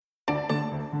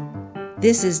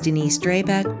This is Denise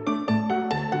Draybeck.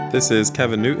 This is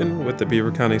Kevin Newton with the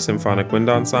Beaver County Symphonic Wind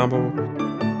Ensemble.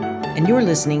 And you're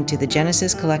listening to the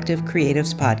Genesis Collective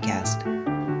Creatives Podcast.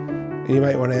 And you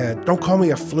might want to add, don't call me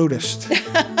a flutist.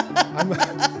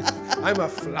 I'm a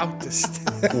flautist.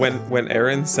 When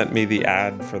Aaron sent me the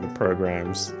ad for the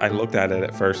programs, I looked at it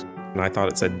at first and I thought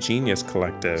it said Genius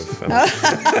Collective.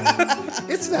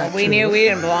 It's that We knew we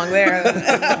didn't belong there.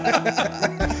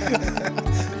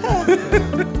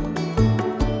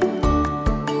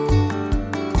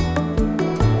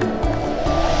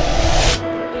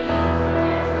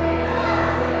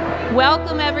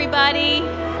 Welcome, everybody.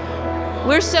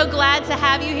 We're so glad to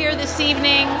have you here this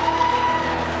evening.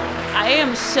 I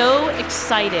am so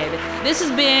excited. This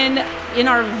has been in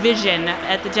our vision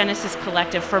at the Genesis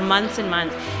Collective for months and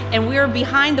months, and we're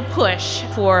behind the push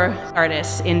for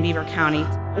artists in Beaver County.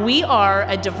 We are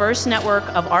a diverse network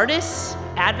of artists,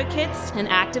 advocates, and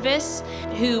activists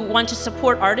who want to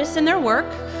support artists in their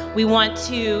work. We want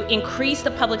to increase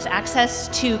the public's access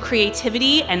to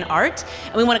creativity and art,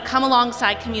 and we want to come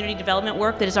alongside community development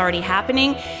work that is already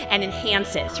happening and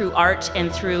enhance it through art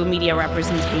and through media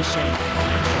representation.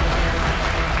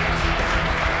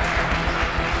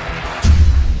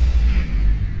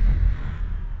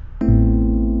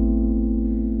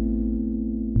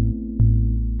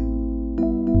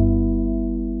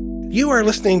 You are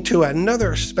listening to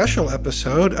another special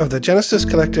episode of the Genesis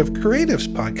Collective Creatives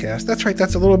Podcast. That's right,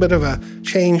 that's a little bit of a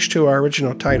change to our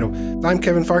original title. I'm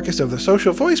Kevin Farkas of the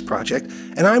Social Voice Project,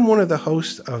 and I'm one of the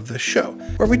hosts of the show,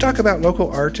 where we talk about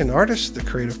local art and artists, the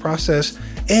creative process,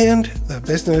 and the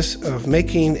business of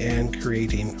making and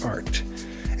creating art.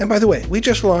 And by the way, we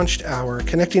just launched our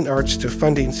Connecting Arts to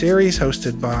Funding series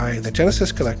hosted by the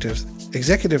Genesis Collective's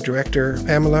Executive Director,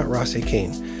 Pamela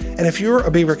Rossi-Keene. And if you're a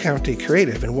Beaver County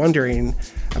creative and wondering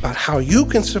about how you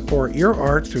can support your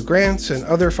art through grants and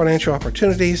other financial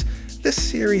opportunities, this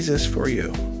series is for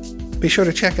you. Be sure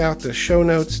to check out the show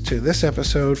notes to this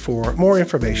episode for more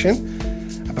information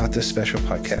about this special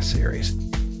podcast series.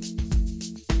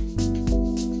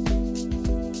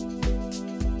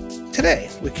 Today,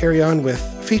 we carry on with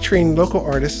featuring local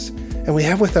artists, and we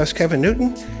have with us Kevin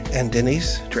Newton and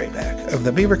Denise Draybeck of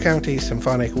the Beaver County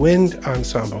Symphonic Wind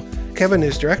Ensemble. Kevin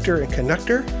is director and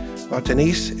conductor, while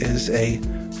Denise is a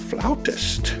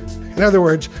flautist. In other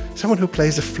words, someone who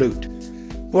plays a flute.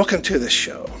 Welcome to the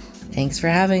show. Thanks for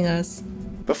having us.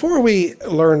 Before we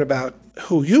learn about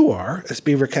who you are as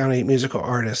Beaver County musical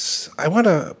artists, I want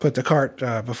to put the cart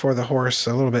before the horse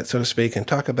a little bit, so to speak, and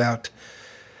talk about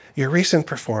your recent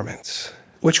performance,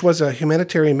 which was a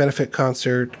humanitarian benefit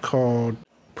concert called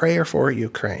Prayer for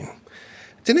Ukraine.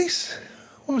 Denise,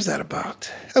 what was that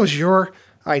about? That was your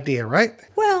idea, right?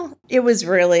 Well, it was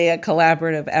really a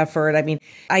collaborative effort. I mean,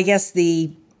 I guess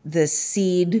the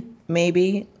seed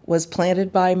maybe was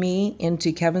planted by me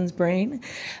into Kevin's brain.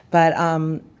 But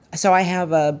so I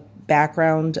have a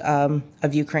background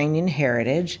of Ukrainian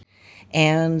heritage.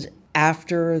 And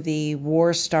after the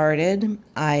war started,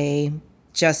 I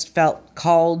just felt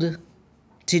called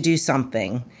to do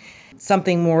something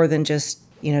more than just,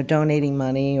 donating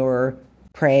money or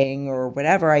praying or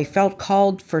whatever. I felt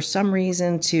called for some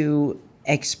reason to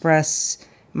express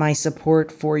my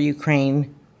support for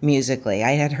Ukraine musically.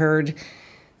 I had heard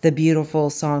the beautiful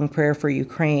song Prayer for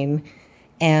Ukraine,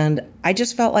 and I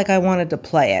just felt like I wanted to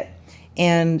play it.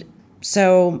 And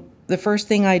so the first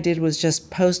thing I did was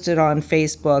just post it on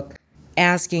Facebook,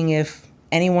 asking if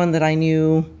anyone that I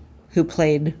knew who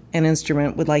played an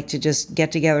instrument would like to just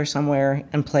get together somewhere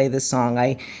and play this song.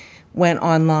 I went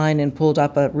online and pulled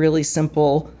up a really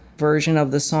simple version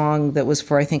of the song that was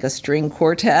for, I think, a string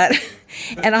quartet.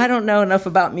 And I don't know enough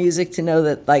about music to know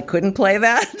that I couldn't play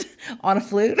that on a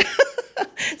flute.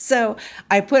 So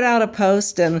I put out a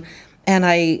post, and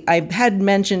I had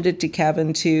mentioned it to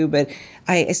Kevin too, but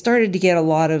I started to get a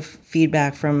lot of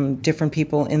feedback from different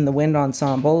people in the wind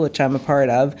ensemble, which I'm a part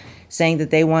of, saying that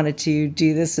they wanted to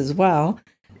do this as well.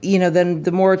 Then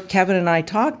the more Kevin and I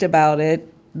talked about it,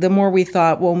 the more we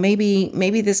thought, well, maybe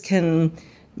this can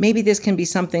be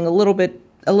something a little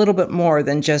bit more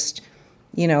than just,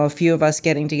 a few of us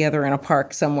getting together in a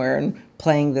park somewhere and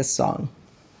playing this song.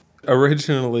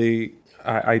 Originally,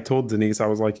 I told Denise, I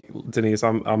was like, Denise,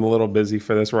 I'm a little busy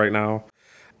for this right now.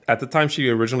 At the time she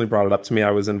originally brought it up to me,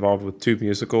 I was involved with 2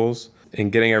 musicals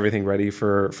and getting everything ready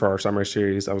for our summer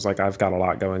series. I was like, I've got a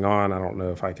lot going on. I don't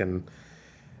know if I can.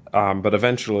 But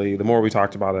eventually, the more we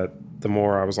talked about it, the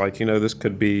more I was like, this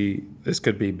could be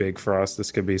big for us.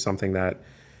 This could be something that,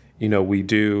 we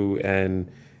do, and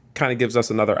kind of gives us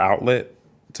another outlet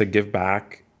to give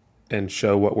back and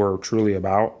show what we're truly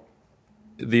about.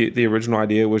 The original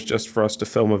idea was just for us to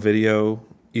film a video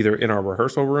either in our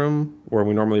rehearsal room where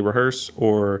we normally rehearse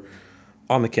or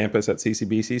on the campus at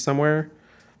CCBC somewhere.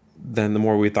 Then the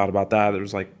more we thought about that, it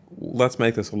was like, let's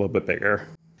make this a little bit bigger.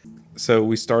 So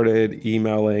we started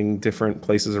emailing different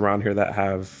places around here that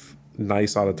have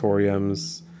nice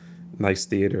auditoriums, nice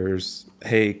theaters.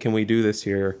 Hey, can we do this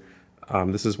here?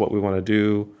 This is what we want to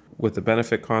do with the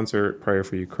benefit concert, Prayer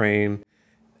for Ukraine.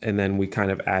 And then we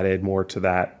kind of added more to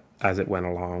that as it went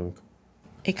along.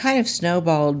 It kind of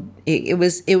snowballed. It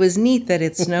was neat that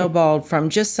it snowballed from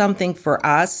just something for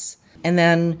us and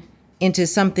then into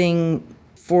something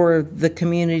for the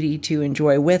community to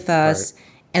enjoy with us, right.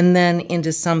 And then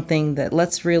into something that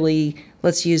let's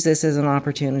use this as an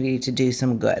opportunity to do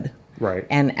some good. Right.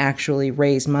 And actually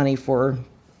raise money for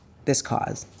this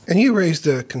cause. And you raised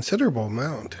a considerable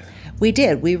amount. We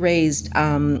did. We raised,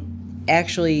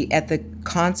 actually at the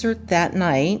concert that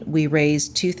night, we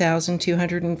raised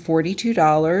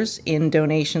 $2,242 in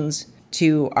donations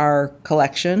to our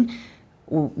collection.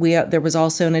 There was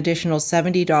also an additional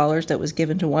 $70 that was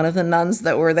given to one of the nuns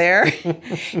that were there.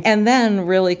 And then,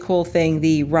 really cool thing,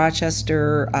 the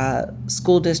Rochester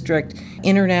School District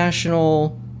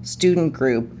International Student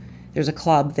Group, there's a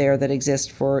club there that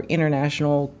exists for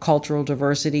International Cultural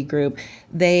Diversity Group.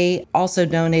 They also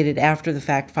donated after the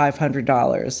fact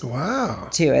 $500. Wow.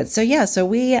 To it. So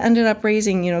we ended up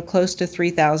raising, close to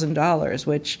 $3,000,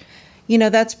 which,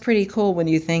 that's pretty cool when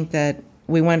you think that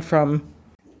we went from,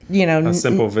 a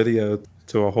simple video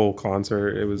to a whole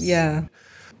concert. It was... Yeah.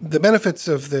 The benefits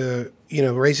of the,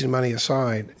 raising money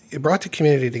aside, it brought the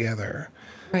community together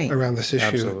around this issue.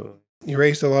 Absolutely. You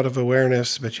raised a lot of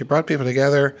awareness, but you brought people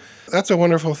together. That's a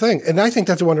wonderful thing. And I think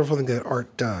that's a wonderful thing that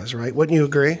art does, right? Wouldn't you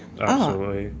agree?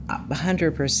 Absolutely.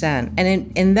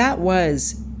 100%. And that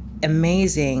was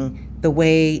amazing, the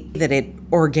way that it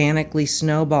organically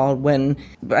snowballed when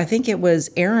I think it was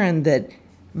Erin that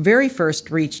very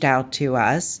first reached out to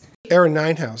us. Erin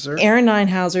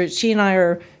Ninehauser. She and I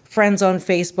are friends on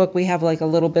Facebook. We have like a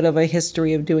little bit of a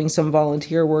history of doing some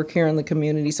volunteer work here in the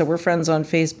community. So we're friends on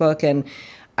Facebook. And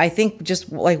I think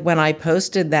just like when I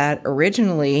posted that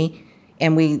originally,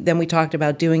 and we talked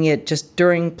about doing it just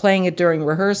playing it during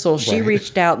rehearsal, she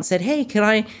reached out and said, hey, can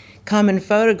I come and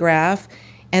photograph?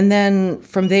 And then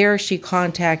from there, she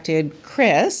contacted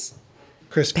Chris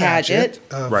Paget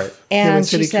of and Human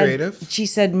City Creative. She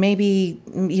said, maybe,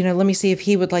 let me see if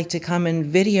he would like to come and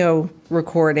video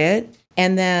record it.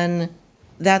 And then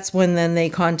that's when they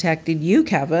contacted you,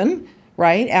 Kevin,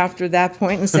 right after that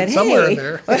point and said, hey, somewhere in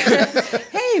there.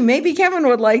 Hey, maybe Kevin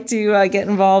would like to get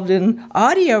involved in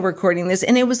audio recording this.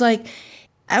 And it was like,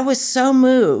 I was so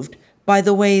moved by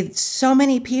the way so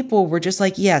many people were just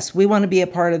like, yes, we want to be a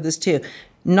part of this too.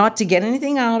 Not to get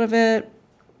anything out of it,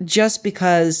 just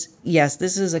because, yes,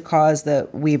 this is a cause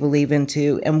that we believe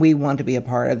into and we want to be a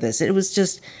part of this. It was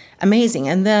just amazing.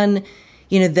 And then,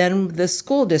 then the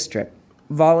school district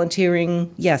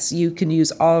volunteering, yes, you can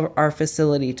use all of our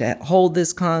facility to hold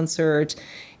this concert.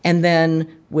 And then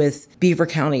with Beaver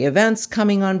County Events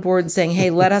coming on board and saying,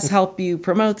 hey, let us help you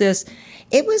promote this.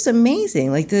 It was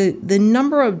amazing. Like the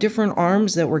number of different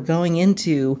arms that were going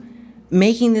into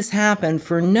making this happen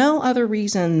for no other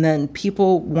reason than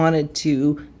people wanted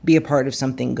to be a part of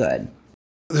something good.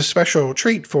 The special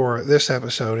treat for this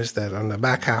episode is that on the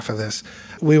back half of this,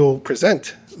 we will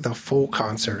present the full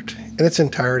concert in its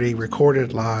entirety,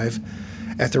 recorded live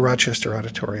at the Rochester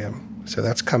Auditorium. So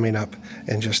that's coming up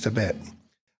in just a bit.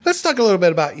 Let's talk a little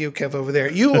bit about you, Kev, over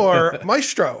there. You are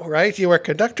maestro, right? You are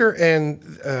conductor and,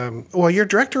 you're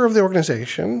director of the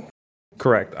organization.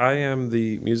 Correct. I am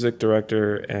the music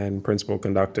director and principal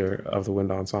conductor of the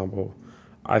Wind Ensemble.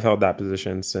 I've held that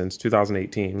position since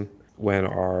 2018 when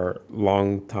our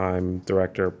longtime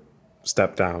director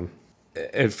stepped down.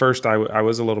 At first, I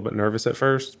was a little bit nervous at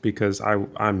first because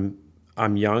I'm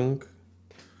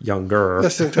younger.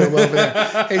 Listen to him over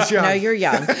there. He's young. No, you're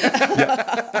young.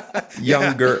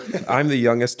 Younger. I'm the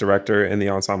youngest director in the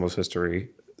ensemble's history.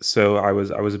 So I was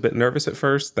a bit nervous at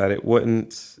first that it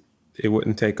wouldn't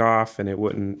take off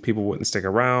and people wouldn't stick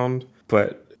around,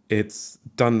 but it's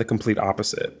done the complete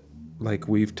opposite. Like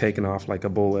we've taken off like a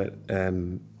bullet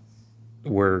and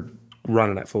we're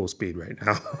running at full speed right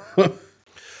now.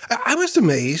 I was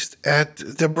amazed at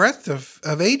the breadth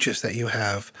of ages that you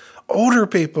have. Older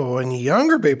people and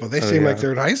younger people. They seem like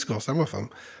they're in high school, some of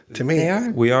them, to me. They are.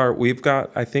 We are. We've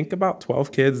got, I think, about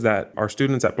 12 kids that are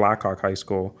students at Blackhawk High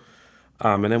School.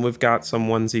 And then we've got some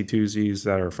onesie-twosies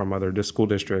that are from other school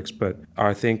districts. But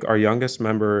I think our youngest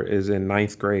member is in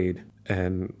 9th grade,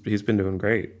 and he's been doing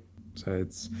great. So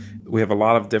we have a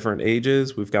lot of different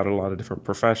ages. We've got a lot of different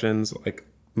professions. Like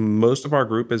most of our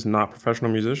group is not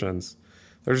professional musicians.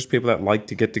 They're just people that like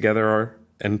to get together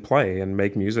and play and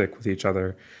make music with each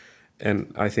other.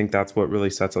 And I think that's what really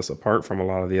sets us apart from a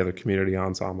lot of the other community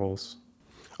ensembles.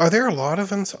 Are there a lot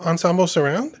of ensembles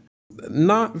around?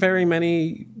 Not very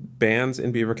many bands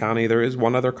in Beaver County. There is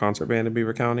one other concert band in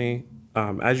Beaver County.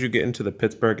 As you get into the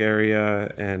Pittsburgh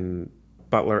area and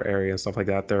Butler area and stuff like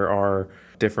that, there are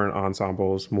different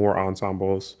ensembles, more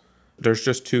ensembles. There's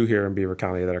just 2 here in Beaver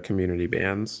County that are community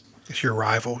bands. It's your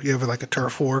rival. You have like a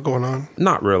turf war going on?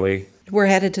 Not really. We're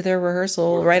headed to their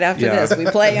rehearsal right after this. We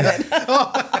play in it.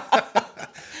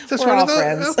 That's We're one all of those.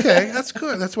 friends. Okay, that's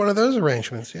good. That's one of those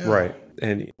arrangements. Yeah. Right.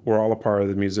 And we're all a part of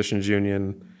the musicians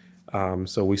union.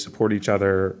 So we support each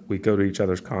other. We go to each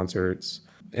other's concerts.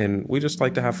 And we just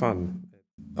like to have fun.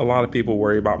 A lot of people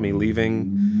worry about me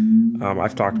leaving.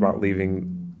 I've talked about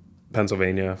leaving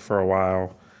Pennsylvania for a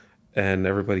while. And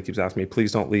everybody keeps asking me,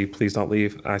 please don't leave, please don't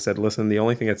leave. And I said, listen, the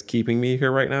only thing that's keeping me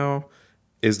here right now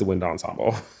is the wind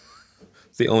ensemble.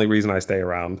 It's the only reason I stay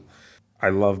around. I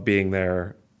love being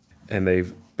there. And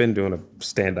they've been doing a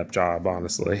stand-up job,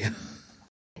 honestly.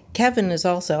 Kevin is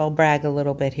also, I'll brag a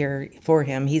little bit here for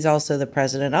him, he's also the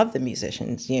president of the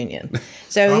Musicians Union.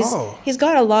 So he's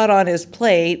got a lot on his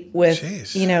plate with,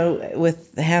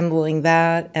 with handling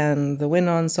that and the wind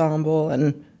ensemble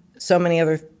and so many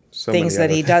other things that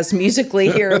he does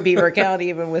musically here in Beaver County,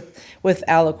 even with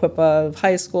Aliquippa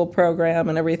High School program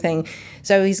and everything.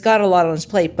 So he's got a lot on his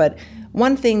plate. But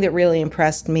one thing that really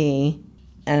impressed me,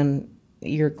 and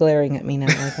you're glaring at me now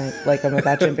like I'm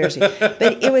about to embarrass you.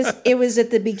 But it was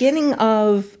at the beginning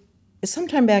of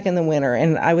sometime back in the winter,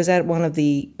 and I was at one of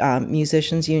the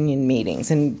Musicians Union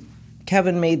meetings, and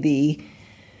Kevin made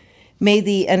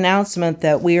the announcement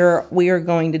that we are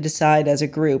going to decide as a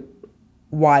group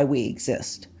why we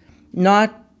exist.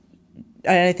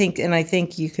 I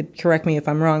think you could correct me if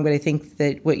I'm wrong, but I think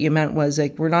that what you meant was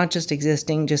like we're not just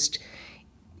existing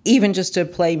even just to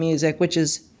play music, which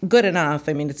is good enough.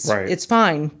 I mean, it's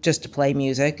fine just to play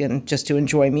music and just to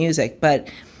enjoy music, but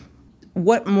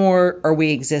what more are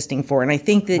we existing for? And I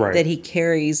think that he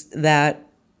carries that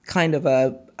kind of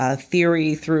a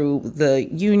theory through the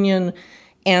union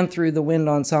and through the wind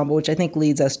ensemble, which I think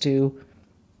leads us to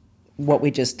what we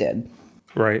just did.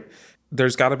 Right.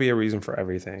 There's got to be a reason for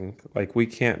everything. Like, we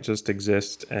can't just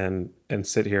exist and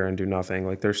sit here and do nothing.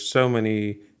 Like, there's so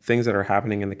many things that are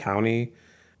happening in the county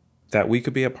that we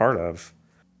could be a part of.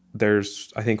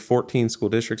 There's, I think, 14 school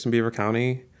districts in Beaver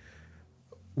County.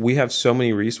 We have so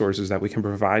many resources that we can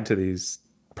provide to these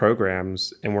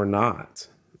programs, and we're not.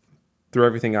 Through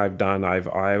everything I've done, I've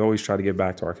always tried to give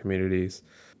back to our communities.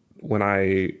 When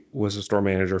I was a store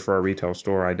manager for a retail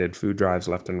store, I did food drives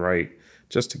left and right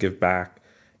just to give back.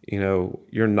 You know,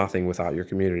 you're nothing without your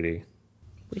community.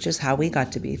 Which is how we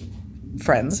got to be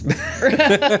friends.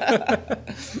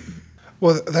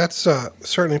 Well, that's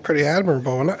certainly pretty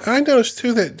admirable. And I noticed,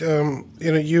 too, that,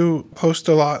 you post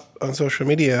a lot on social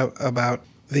media about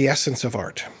the essence of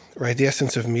art, right? The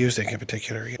essence of music in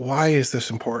particular. Why is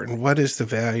this important? What is the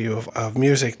value of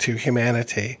music to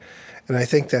humanity? And I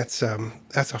think that's a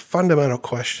fundamental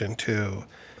question, too.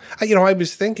 I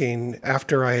was thinking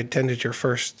after I attended your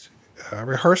first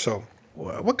rehearsal,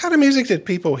 what kind of music did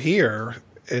people hear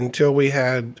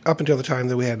up until the time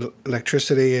that we had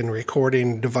electricity and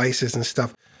recording devices and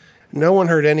stuff? No one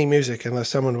heard any music unless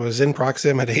someone was in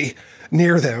proximity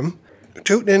near them,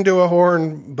 tooting into a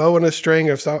horn, bowing a string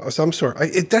of some sort.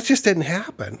 That just didn't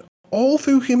happen. All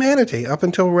through humanity, up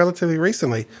until relatively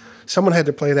recently, someone had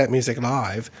to play that music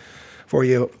live for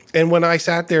you. And when I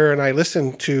sat there and I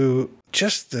listened to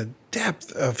just the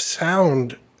depth of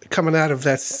sound coming out of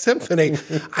that symphony,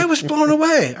 I was blown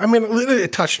away. I mean,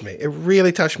 it touched me. It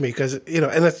really touched me because,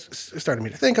 and it started me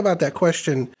to think about that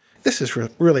question. This is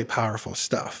really powerful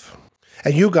stuff.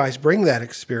 And you guys bring that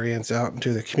experience out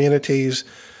into the communities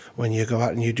when you go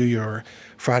out and you do your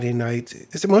Friday night.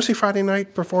 Is it mostly Friday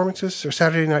night performances or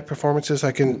Saturday night performances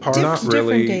like in parks? Not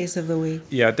really. Different days of the week.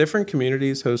 Yeah, different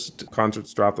communities host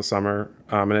concerts throughout the summer,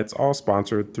 and it's all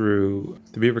sponsored through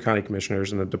the Beaver County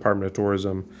Commissioners and the Department of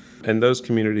Tourism. And those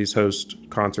communities host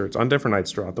concerts on different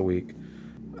nights throughout the week.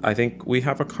 I think we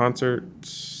have a concert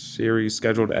series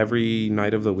scheduled every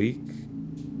night of the week,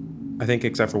 I think,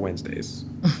 except for Wednesdays.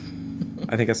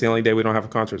 I think that's the only day we don't have a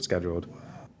concert scheduled.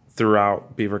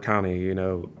 Throughout Beaver County,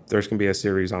 there's going to be a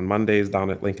series on Mondays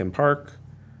down at Lincoln Park.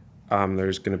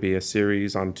 There's going to be a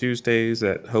series on Tuesdays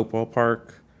at Hopewell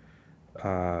Park,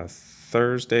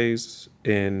 Thursdays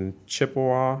in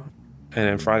Chippewa, and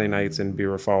then Friday nights in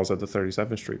Beaver Falls at the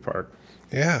 37th Street Park.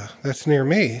 Yeah, that's near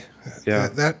me. Yeah.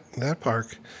 That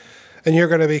park. And you're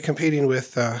going to be competing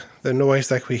with the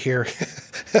noise like we hear.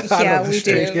 Yeah, we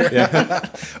do. Yeah.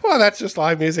 Well, that's just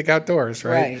live music outdoors,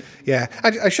 right? Right. Yeah.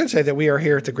 I should say that we are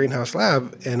here at the Greenhouse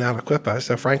Lab in Aliquippa.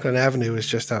 So Franklin Avenue is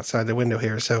just outside the window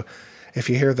here. So if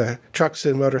you hear the trucks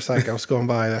and motorcycles going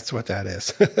by, that's what that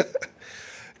is.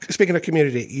 Speaking of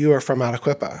community, you are from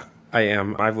Aliquippa. I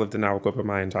am. I've lived in Aliquippa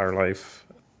my entire life.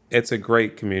 It's a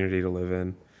great community to live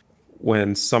in.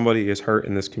 When somebody is hurt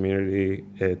in this community,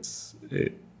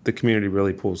 the community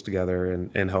really pulls together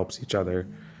and helps each other.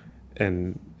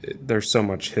 And there's so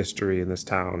much history in this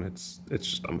town. It's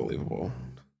just unbelievable.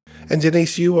 And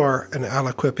Denise, you are an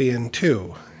Aliquippian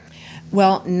too.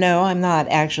 Well, no, I'm not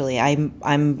actually.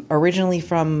 I'm originally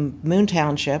from Moon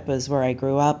Township, is where I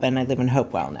grew up, and I live in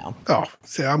Hopewell now. Oh,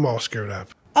 see, I'm all screwed up.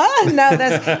 Oh no,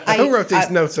 that's Who wrote these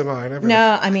notes of mine?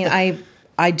 No, I mean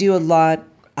I do a lot.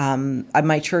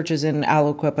 My church is in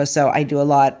Aliquippa, so I do a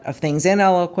lot of things in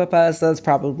Aliquippa. So that's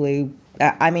probably.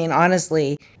 I mean,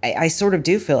 honestly, I sort of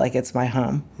do feel like it's my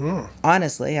home.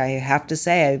 Honestly, I have to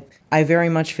say, I very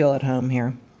much feel at home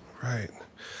here. Right.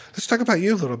 Let's talk about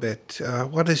you a little bit.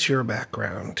 What is your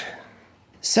background?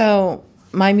 So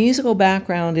my musical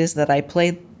background is that I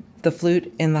played the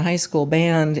flute in the high school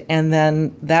band, and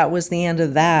then that was the end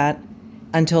of that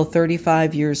until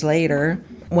 35 years later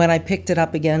when I picked it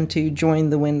up again to join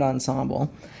the wind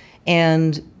ensemble.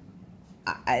 And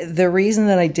the reason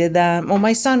that I did that, well,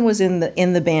 my son was in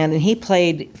the band, and he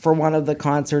played for one of the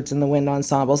concerts in the wind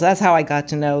ensemble. So that's how I got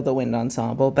to know the wind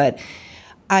ensemble. But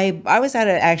I was at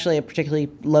actually a particularly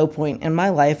low point in my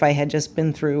life. I had just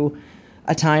been through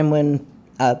a time when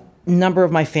a number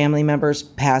of my family members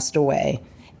passed away.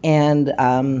 And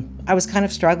I was kind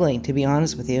of struggling, to be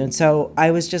honest with you. And so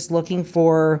I was just looking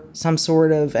for some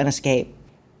sort of an escape.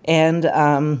 And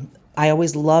I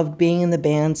always loved being in the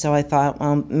band, so I thought,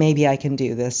 well, maybe I can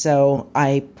do this. So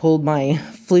I pulled my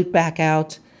flute back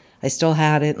out. I still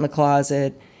had it in the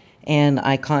closet. And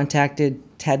I contacted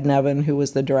Ted Nevin, who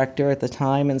was the director at the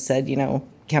time, and said,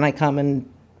 can I come and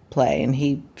play? And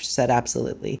he said,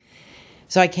 absolutely.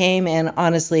 So I came, and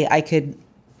honestly, I could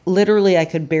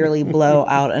barely blow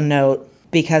out a note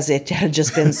because it had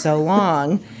just been so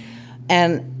long.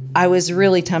 And I was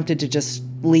really tempted to just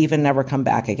leave and never come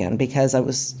back again because I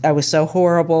was so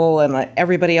horrible, and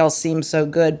everybody else seemed so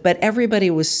good, but everybody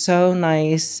was so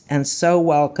nice and so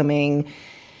welcoming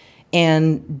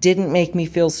and didn't make me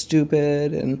feel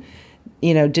stupid and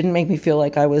didn't make me feel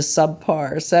like I was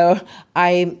subpar. So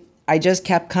I just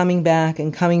kept coming back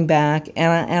and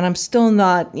I'm still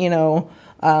not,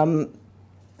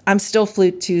 I'm still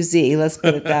flute 2Z, let's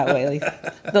put it that way,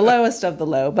 like the lowest of the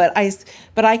low. But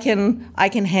I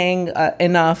can hang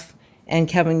enough, and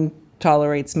Kevin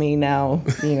tolerates me now,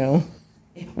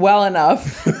 well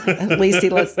enough. At least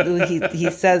he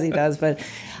says he does. But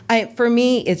for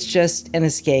me, it's just an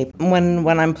escape. When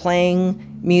I'm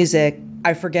playing music,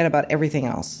 I forget about everything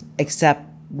else except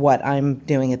what I'm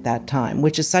doing at that time,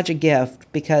 which is such a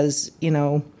gift because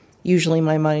usually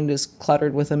my mind is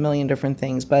cluttered with a million different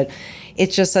things, but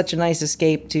it's just such a nice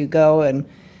escape to go and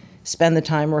spend the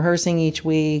time rehearsing each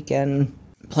week and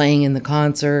playing in the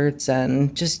concerts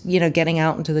and just, getting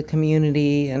out into the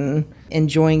community and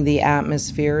enjoying the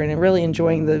atmosphere and really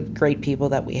enjoying the great people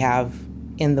that we have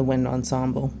in the wind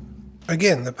ensemble.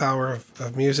 Again, the power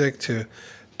of music to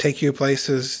take you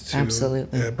places, to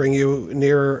Absolutely. Bring you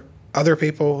near other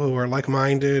people who are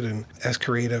like-minded and as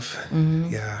creative. Mm-hmm.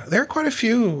 Yeah. There are quite a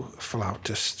few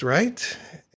flautists, right?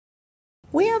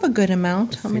 We have a good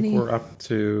amount. How many? We're up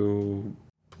to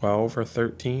 12 or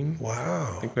 13.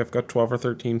 Wow. I think we've got 12 or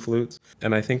 13 flutes.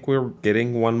 And I think we're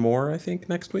getting one more,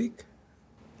 next week.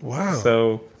 Wow.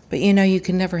 So... But you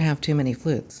can never have too many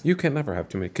flutes. You can never have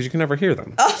too many, because you can never hear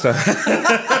them. Oh. So.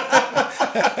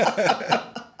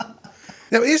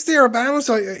 Now, is there a balance?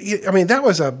 I mean, that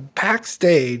was a packed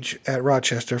stage at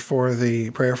Rochester for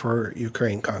the Prayer for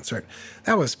Ukraine concert.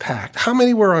 That was packed. How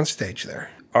many were on stage there?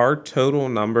 Our total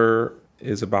number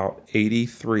is about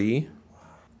 83.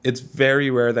 It's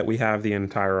very rare that we have the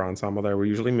entire ensemble there. We're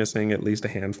usually missing at least a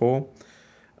handful.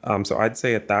 So I'd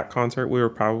say at that concert, we were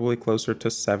probably closer to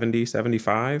 70,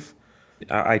 75.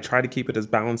 I try to keep it as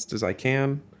balanced as I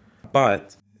can,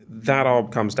 but that all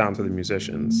comes down to the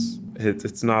musicians.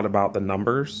 It's not about the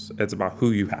numbers. It's about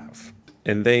who you have.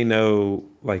 And they know,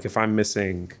 if I'm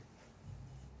missing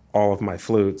all of my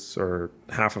flutes or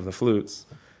half of the flutes,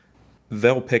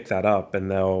 they'll pick that up and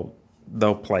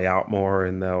they'll play out more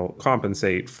and they'll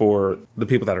compensate for the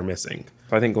people that are missing.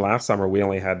 So I think last summer we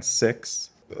only had 6.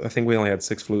 I think we only had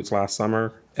 6 flutes last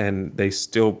summer, and they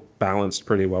still balanced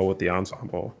pretty well with the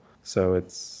ensemble. So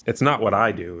it's not what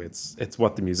I do. It's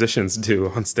what the musicians do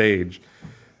on stage.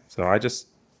 So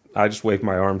I just wave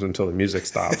my arms until the music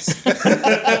stops.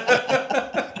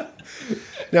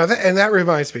 Now, that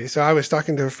reminds me. So I was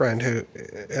talking to a friend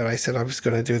and I said I was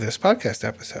going to do this podcast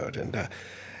episode,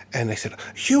 and they said,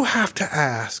 you have to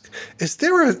ask, does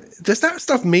that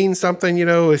stuff mean something?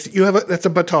 If you have that's a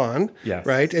baton, yes,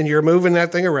 right? And you're moving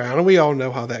that thing around, and we all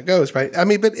know how that goes, right? I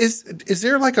mean, but is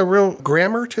there like a real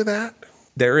grammar to that?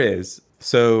 There is.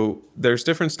 So there's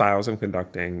different styles in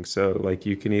conducting. So like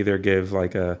you can either give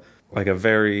like a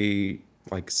very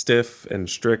like stiff and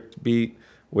strict beat,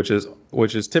 which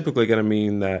is typically going to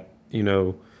mean that,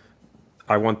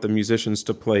 I want the musicians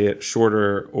to play it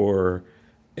shorter or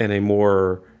in a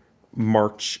more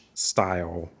march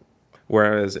style.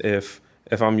 Whereas if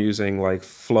I'm using like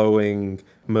flowing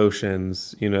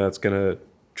motions, that's going to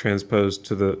transpose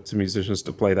to musicians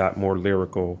to play that more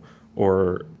lyrical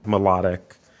or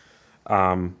melodic.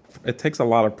 It takes a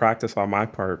lot of practice on my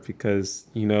part because,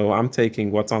 I'm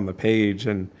taking what's on the page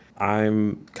and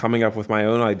I'm coming up with my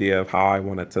own idea of how I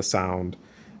want it to sound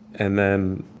and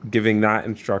then giving that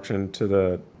instruction to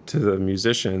the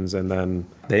musicians, and then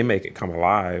they make it come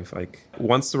alive. Like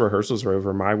once the rehearsals are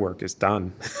over, my work is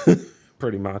done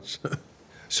pretty much.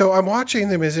 So I'm watching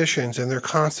the musicians and they're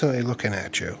constantly looking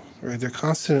at you, right? They're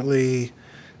constantly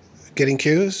getting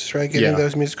cues, right? Getting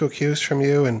those musical cues from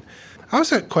you. And I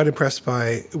was quite impressed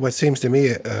by what seems to me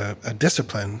a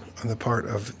discipline on the part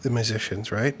of the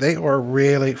musicians, right? They are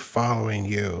really following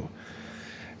you.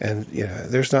 And,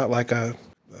 there's not like a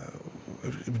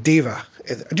diva.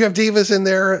 Do you have divas in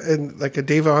there, and like a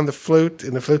diva on the flute,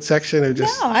 in the flute section? Who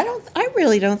just... No, I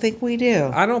really don't think we do.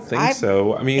 I don't think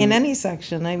so. I mean, in any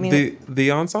section,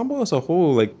 the ensemble as a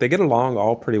whole, like they get along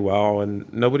all pretty well,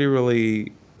 and nobody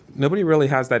really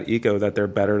has that ego that they're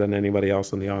better than anybody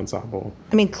else in the ensemble.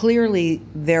 I mean, clearly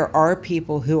there are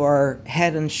people who are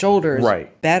head and shoulders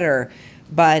better,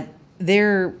 but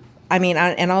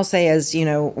I'll say as,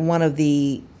 one of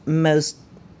the most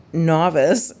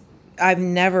novice, I've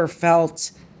never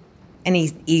felt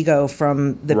any ego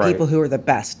from the people who are the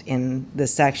best in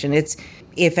this section. It's,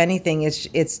 if anything,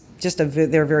 it's just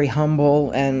they're very humble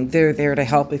and they're there to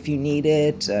help if you need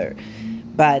it.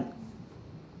 But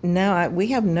no, we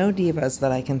have no divas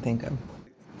that I can think of.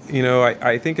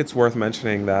 I think it's worth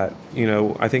mentioning that,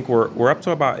 I think we're up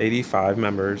to about 85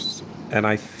 members, and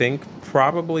I think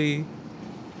probably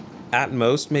at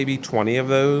most maybe 20 of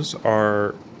those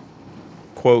are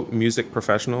quote music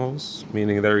professionals,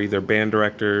 meaning they're either band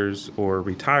directors or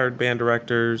retired band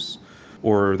directors,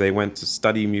 or they went to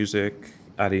study music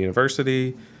at a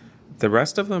university. The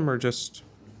rest of them are just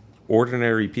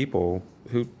ordinary people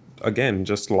who, again,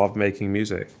 just love making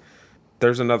music.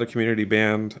 There's another community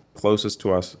band closest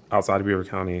to us outside of Beaver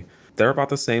County. They're about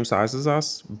the same size as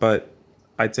us, but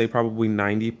I'd say probably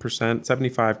 90%,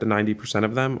 75 to 90%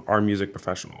 of them are music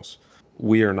professionals.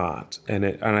 We are not. And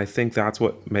I think that's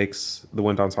what makes the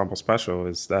Wind Ensemble special,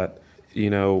 is that,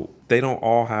 they don't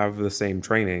all have the same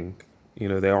training.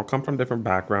 They all come from different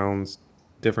backgrounds,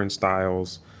 different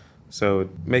styles. So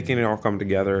making it all come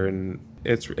together, and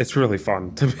it's really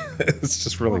fun. It's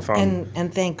just really fun.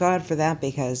 And thank God for that,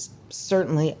 because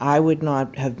certainly I would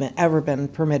not have ever been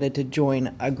permitted to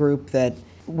join a group that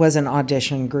was an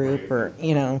audition group, or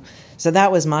so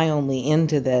that was my only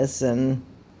into this. And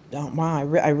wow,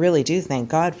 I really do thank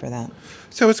God for that.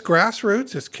 So it's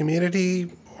grassroots, it's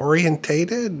community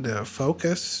orientated,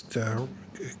 focused,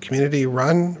 community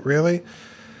run, really.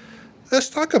 Let's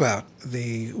talk about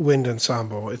the Wind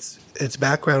Ensemble, its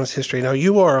background, its history. Now,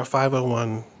 you are a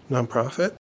 501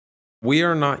 nonprofit. We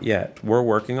are not yet. We're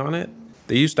working on it.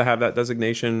 They used to have that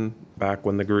designation back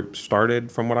when the group started,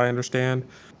 from what I understand.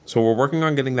 So we're working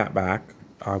on getting that back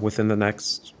within the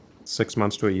next 6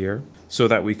 months to a year, so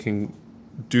that we can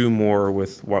do more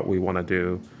with what we want to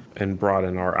do and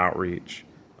broaden our outreach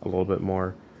a little bit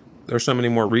more. There's so many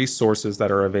more resources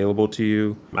that are available to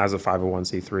you as a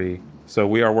 501c3. So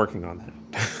we are working on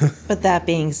that. But that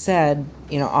being said,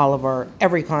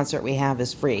 every concert we have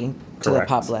is free to the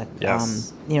public.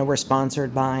 Yes. We're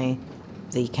sponsored by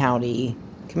the county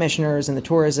commissioners and the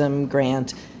tourism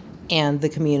grant and the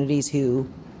communities who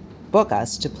book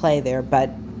us to play there. But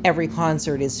every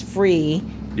concert is free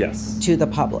to the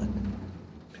public.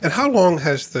 And how long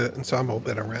has the ensemble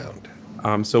been around?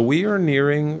 So we are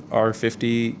nearing our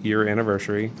 50-year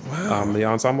anniversary. Wow. The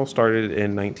ensemble started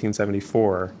in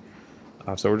 1974.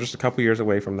 So we're just a couple years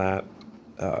away from that.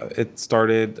 It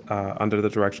started under the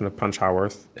direction of Punch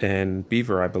Howarth in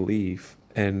Beaver, I believe.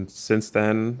 And since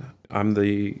then, I'm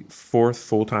the 4th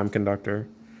full-time conductor.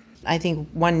 I think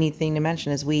one neat thing to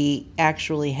mention is we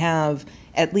actually have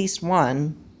at least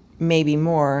one, maybe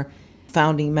more,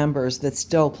 founding members that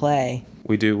still play.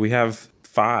 We do. We have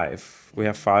 5. We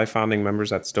have 5 founding members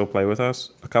that still play with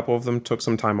us. A couple of them took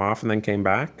some time off and then came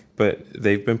back, but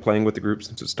they've been playing with the group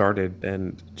since it started.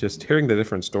 And just hearing the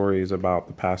different stories about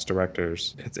the past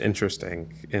directors, it's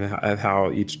interesting in how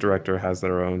each director has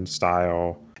their own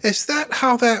style. Is that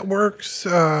how that works?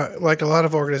 Like a lot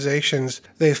of organizations,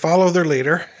 they follow their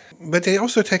leader, but they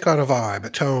also take on a vibe, a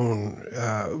tone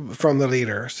from the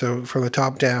leader, so from the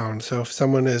top down. So if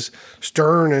someone is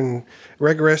stern and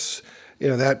rigorous,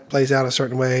 that plays out a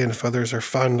certain way, and if others are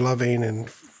fun-loving and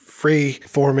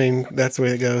free-forming, that's the way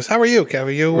it goes. How are you,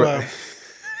 Kevin?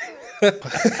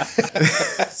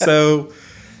 So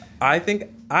I think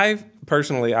I'm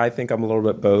a little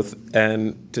bit both,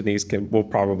 and Denise will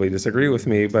probably disagree with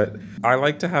me, but I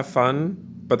like to have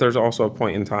fun, but there's also a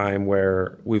point in time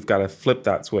where we've got to flip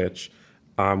that switch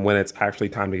when it's actually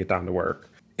time to get down to work.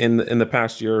 In the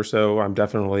past year or so, I'm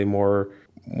definitely more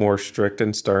strict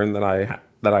and stern than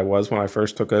I was when I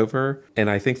first took over, and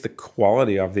I think the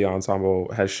quality of the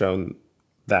ensemble has shown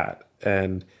that,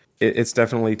 and it's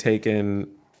definitely taken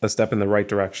a step in the right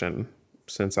direction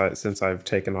since I've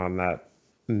taken on that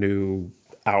new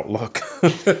outlook.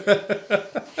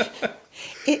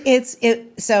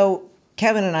 So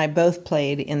Kevin and I both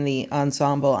played in the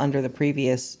ensemble under the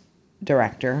previous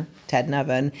director, Ted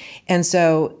Nevin. And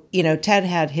so, Ted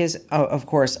had his, of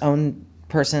course, own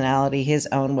personality, his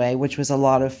own way, which was a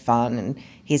lot of fun. And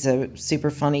he's a super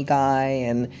funny guy.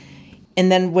 And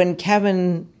then when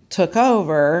Kevin took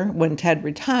over, when Ted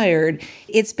retired,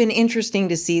 it's been interesting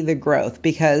to see the growth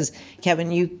because,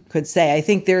 Kevin, you could say, I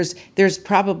think there's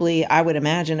probably, I would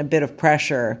imagine, a bit of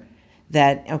pressure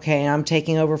that, okay, I'm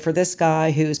taking over for this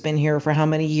guy who's been here for how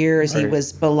many years? Right. He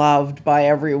was beloved by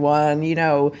everyone,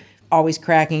 always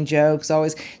cracking jokes,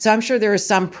 always. So I'm sure there is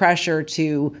some pressure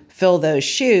to fill those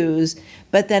shoes,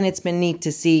 but then it's been neat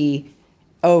to see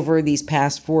over these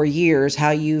past 4 years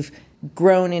how you've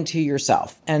grown into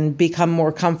yourself and become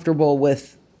more comfortable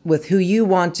with who you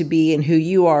want to be and who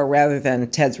you are rather than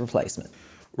Ted's replacement.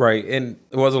 Right. And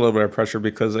it was a little bit of pressure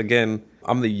because, again,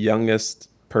 I'm the youngest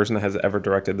person that has ever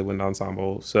directed the wind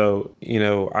ensemble. So,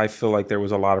 I feel like there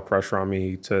was a lot of pressure on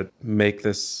me to make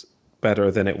this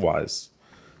better than it was.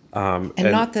 And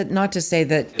not to say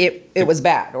that it was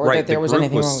bad or that there was anything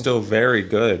wrong. The group was still very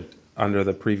good under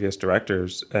the previous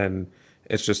directors. And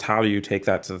it's just, how do you take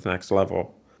that to the next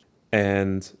level?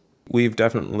 And we've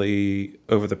definitely,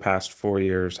 over the past 4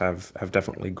 years, have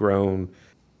definitely grown.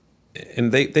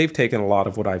 And they've taken a lot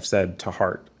of what I've said to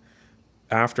heart.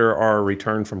 After our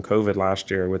return from COVID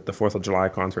last year with the 4th of July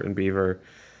concert in Beaver,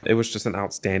 it was just an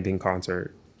outstanding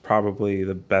concert. Probably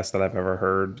the best that I've ever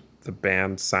heard the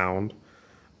band sound.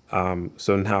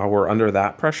 So now we're under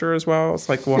that pressure as well. It's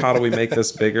like, well, how do we make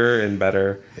this bigger and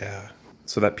better? Yeah.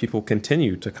 So that people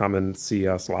continue to come and see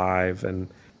us live and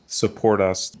support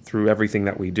us through everything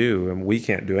that we do. And we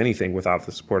can't do anything without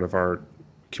the support of our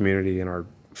community and our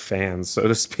fans, so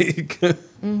to speak.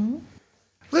 Mm-hmm.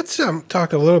 Let's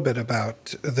talk a little bit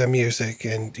about the music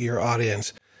and your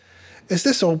audience. Is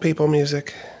this old people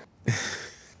music?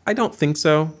 I don't think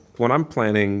so. When I'm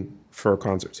planning for a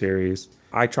concert series,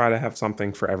 I try to have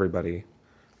something for everybody.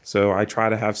 So I try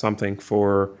to have something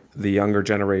for the younger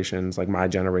generations, like my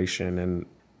generation,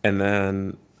 and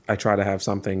then I try to have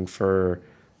something for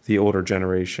the older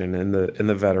generation and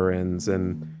the veterans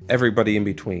and everybody in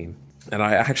between. And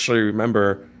I actually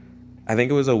remember, I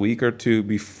think it was a week or two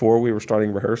before we were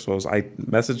starting rehearsals, I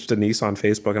messaged Denise on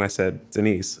Facebook and I said,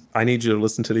 Denise, I need you to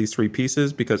listen to these 3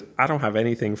 pieces because I don't have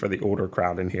anything for the older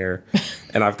crowd in here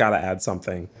and I've got to add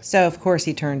something. So, of course,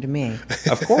 he turned to me.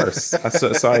 Of course.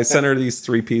 So I sent her these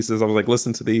 3 pieces. I was like,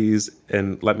 listen to these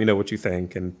and let me know what you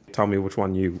think and tell me which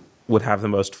one you would have the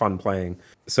most fun playing.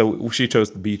 So she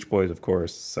chose the Beach Boys, of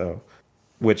course, so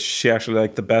which she actually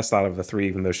liked the best out of the 3,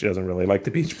 even though she doesn't really like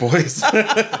the Beach Boys.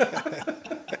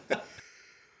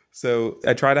 So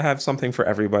I try to have something for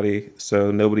everybody so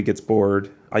nobody gets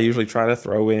bored. I usually try to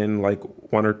throw in like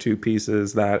 1 or 2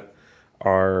 pieces that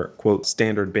are, quote,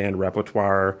 standard band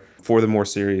repertoire for the more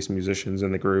serious musicians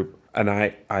in the group. And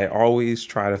I always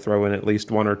try to throw in at least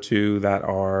 1 or 2 that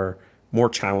are more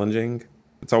challenging.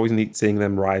 It's always neat seeing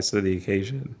them rise to the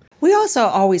occasion. We also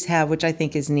always have, which I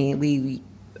think is neat, we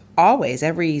always,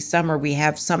 every summer, we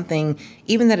have something,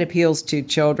 even that appeals to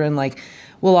children. Like,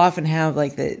 we'll often have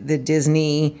like the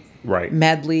Disney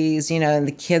medleys, and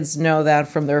the kids know that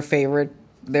from their favorite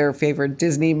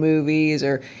Disney movies,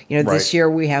 or this year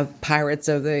we have Pirates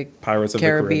of the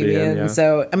Caribbean. Yeah.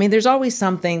 So I mean, there's always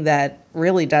something that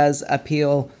really does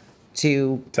appeal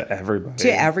to everybody,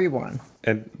 to everyone,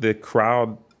 and the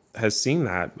crowd has seen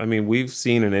that. I mean, we've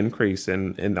seen an increase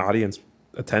in audience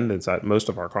attendance at most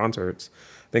of our concerts.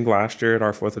 I think last year at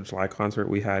our 4th of July concert,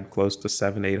 we had close to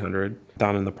 800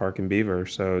 down in the park in Beaver.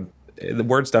 So the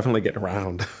word's definitely getting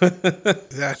around.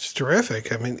 That's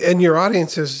terrific. I mean, and your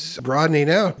audience is broadening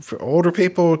out from older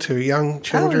people to young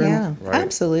children. Oh, yeah, Right.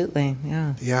 absolutely.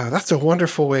 Yeah. Yeah, that's a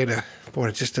wonderful way to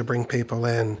bring people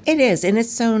in. It is. And it's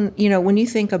so, when you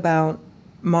think about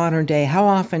modern day, how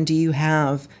often do you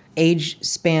have age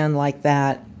span like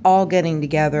that all getting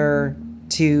together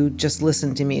to just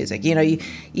listen to music?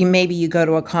 You maybe you go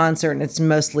to a concert and it's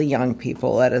mostly young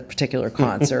people at a particular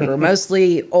concert or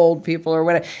mostly old people or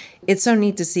whatever. It's so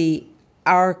neat to see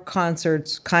our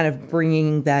concerts kind of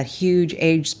bringing that huge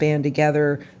age span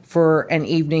together for an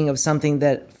evening of something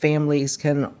that families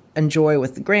can enjoy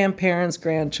with the grandparents,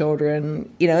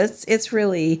 grandchildren. It's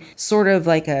really sort of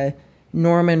like a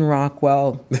Norman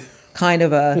Rockwell kind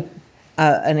of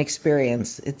an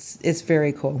experience. It's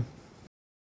very cool.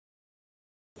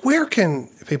 Where can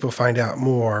people find out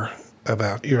more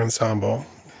about your ensemble?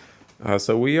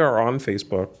 So we are on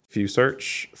Facebook. If you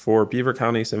search for Beaver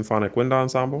County Symphonic Wind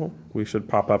Ensemble, we should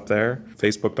pop up there.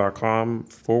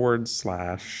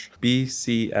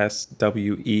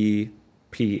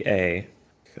 Facebook.com/BCSWEPA.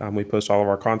 We post all of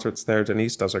our concerts there.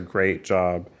 Denise does a great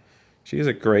job. She's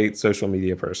a great social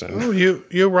media person. Oh,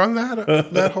 you run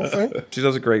that whole thing? She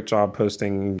does a great job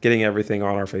posting, getting everything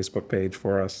on our Facebook page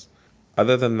for us.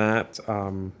 Other than that,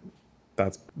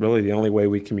 that's really the only way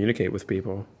we communicate with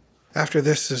people. After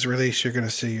this is released, you're going to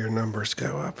see your numbers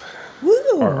go up.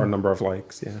 Woo! Our number of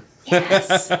likes, yeah.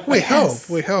 Yes. We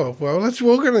hope. Well,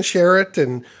 we're going to share it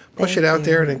and push it out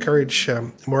there and encourage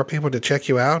more people to check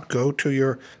you out. Go to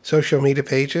your social media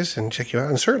pages and check you out,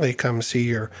 and certainly come see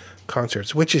your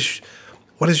concerts. What is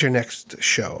your next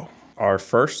show? Our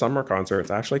first summer concert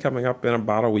is actually coming up in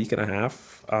about a week and a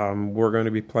half. We're going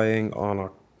to be playing on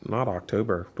not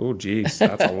October. Oh, geez,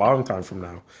 that's a long time from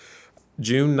now.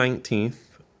 June 19th,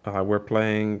 we're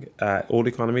playing at Old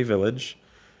Economy Village.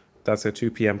 That's a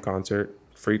 2 p.m. concert,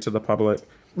 free to the public.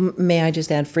 May I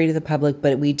just add, free to the public,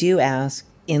 but we do ask,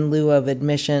 in lieu of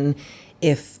admission,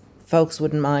 if folks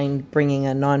wouldn't mind bringing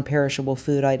a non-perishable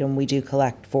food item. We do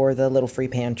collect for the Little Free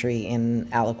Pantry in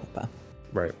Aliquippa.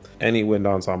 Right. Any wind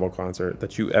ensemble concert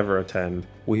that you ever attend,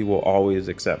 we will always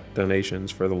accept donations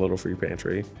for the Little Free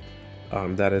Pantry.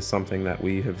 That is something that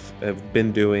we have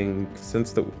been doing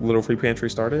since the Little Free Pantry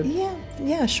started.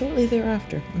 Yeah, shortly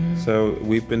thereafter. Mm-hmm. So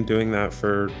we've been doing that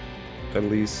for at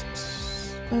least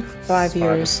 5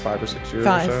 years. 5 or 6 years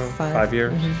Five, or so. five. 5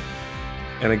 years.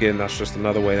 Mm-hmm. And again, that's just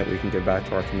another way that we can give back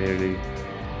to our community.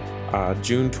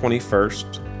 June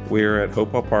 21st, we're at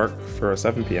Hopewell Park for a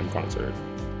 7 p.m. concert.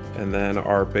 And then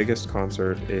our biggest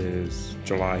concert is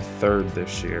July 3rd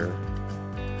this year.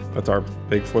 That's our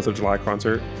big 4th of July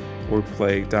concert. We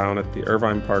play down at the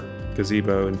Irvine Park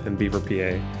Gazebo in Beaver,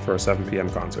 PA for a 7 p.m.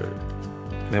 concert.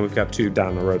 And then we've got 2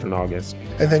 down the road in August.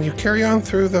 And then you carry on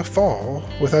through the fall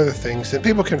with other things, and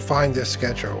people can find this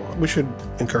schedule. We should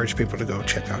encourage people to go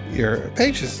check out your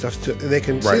page and stuff. They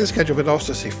can see the schedule, but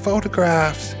also see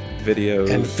photographs,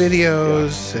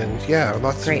 videos, and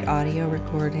lots of great audio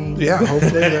recording. Yeah,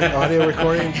 hopefully the audio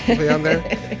recording will be on there.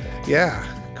 Yeah,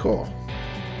 cool.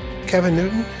 Kevin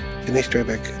Newton, Denise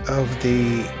Drabeck of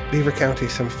the Beaver County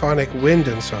Symphonic Wind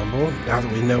Ensemble. Now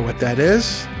that we know what that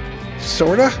is,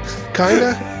 sorta,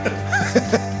 kinda.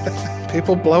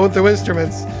 People blowing through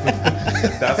instruments.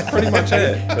 That's pretty much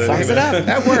it. Size it up.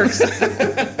 That works.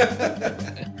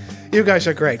 You guys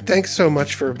are great. Thanks so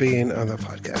much for being on the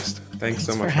podcast. Thanks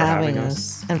so much for having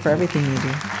us and for everything you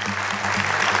do.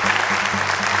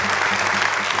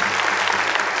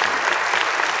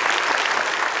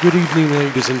 Good evening,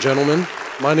 ladies and gentlemen.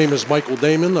 My name is Michael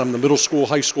Damon. I'm the middle school,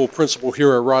 high school principal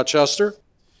here at Rochester.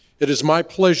 It is my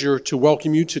pleasure to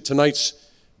welcome you to tonight's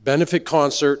benefit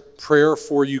concert, Prayer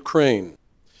for Ukraine.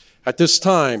 At this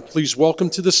time, please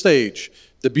welcome to the stage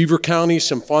the Beaver County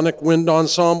Symphonic Wind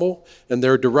Ensemble and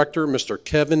their director, Mr.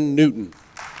 Kevin Newton.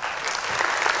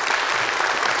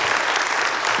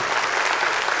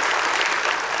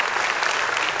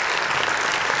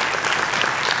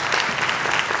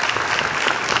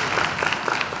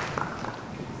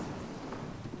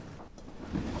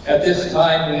 At this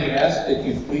time, we ask that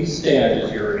you please stand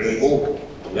as you are able.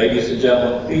 Ladies and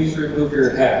gentlemen, please remove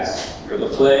your hats for the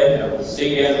playing of the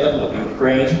state anthem of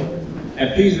Ukraine,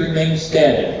 and please remain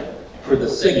standing for the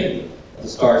singing of the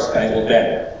Star-Spangled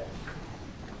Banner.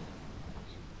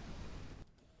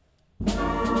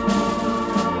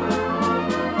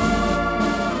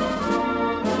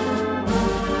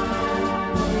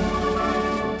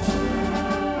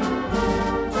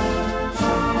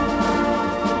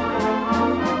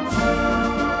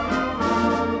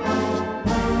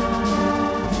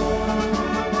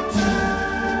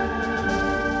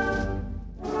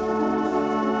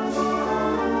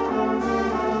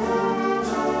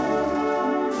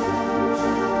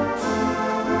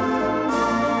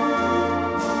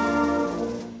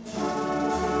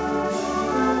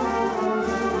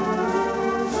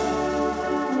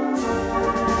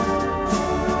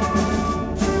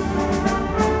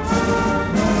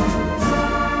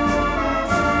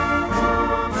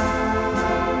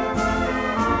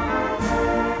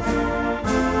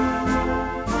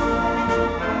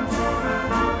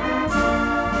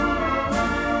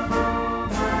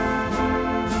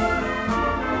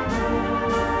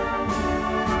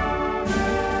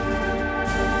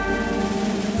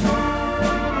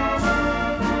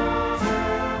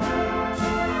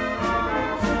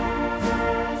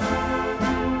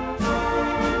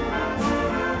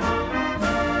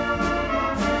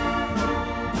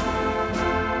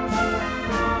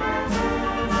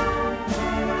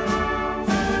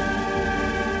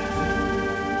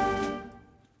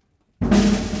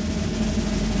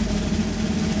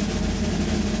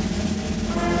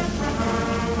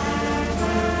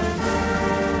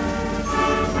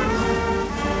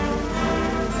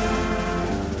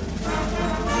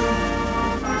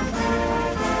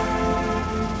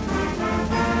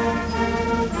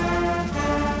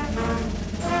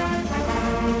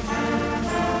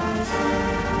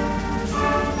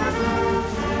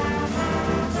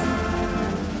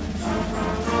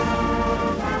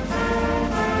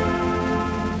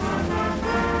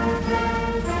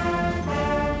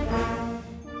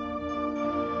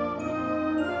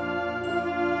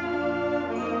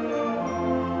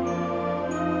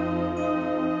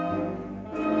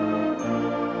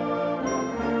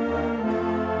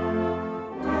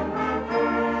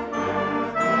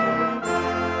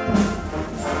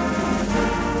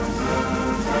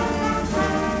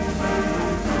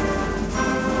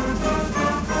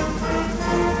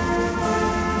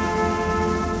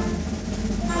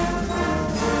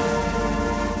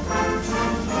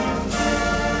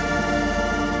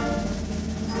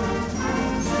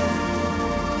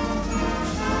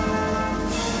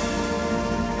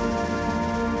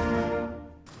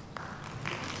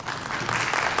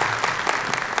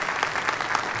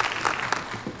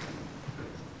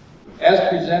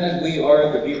 represented, we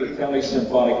are the Beaver County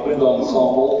Symphonic Wind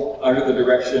Ensemble under the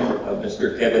direction of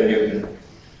Mr. Kevin Newton.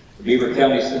 The Beaver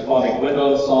County Symphonic Wind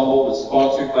Ensemble is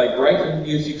sponsored by Brighton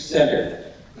Music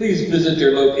Center. Please visit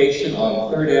their location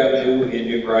on 3rd Avenue in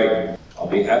New Brighton. On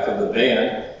behalf of the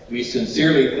band, we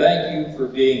sincerely thank you for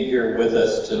being here with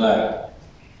us tonight.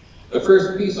 The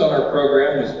first piece on our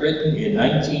program was written in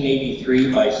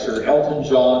 1983 by Sir Elton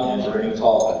John and Bernie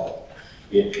Taupin.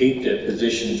 It peaked at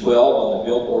position 12 on the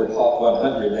Billboard Hot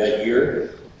 100 that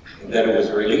year that it was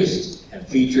released, and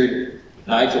featured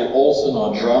Nigel Olsson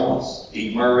on drums,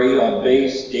 Dee Murray on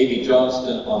bass, Davy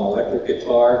Johnston on electric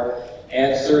guitar,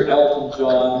 and Sir Elton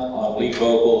John on lead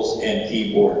vocals and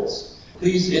keyboards.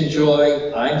 Please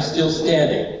enjoy I'm Still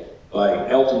Standing by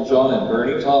Elton John and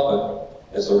Bernie Taupin,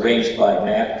 as arranged by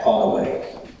Matt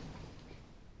Conaway.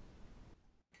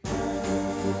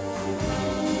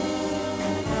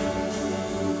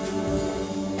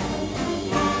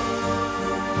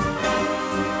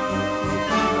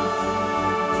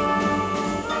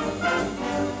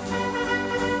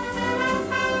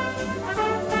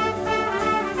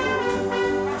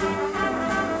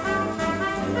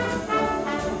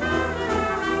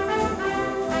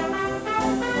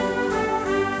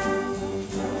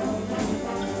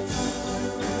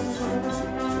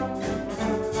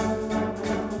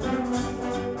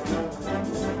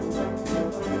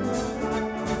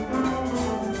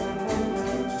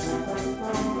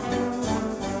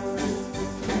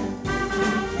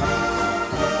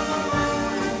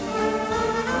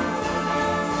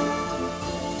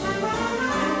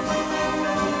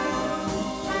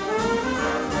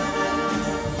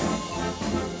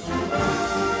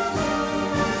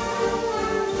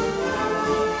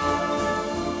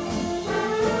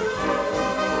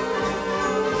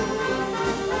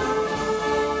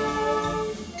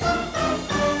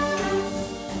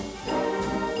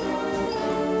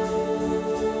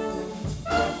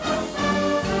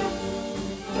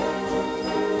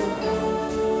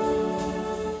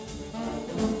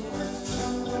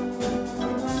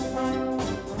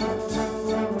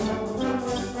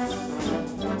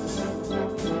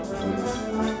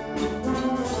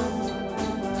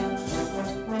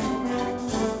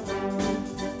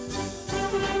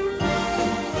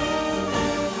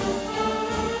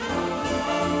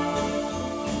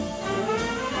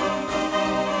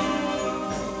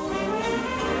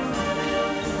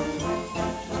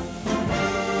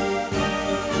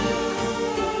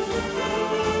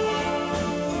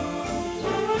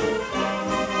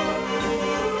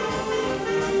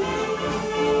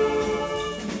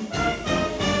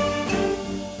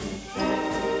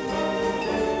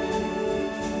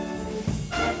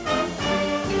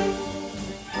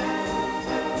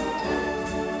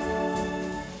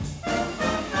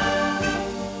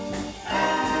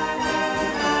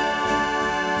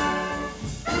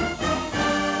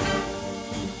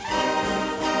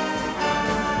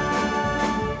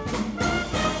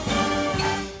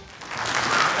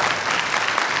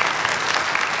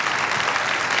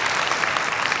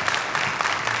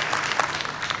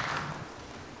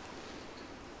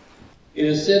 It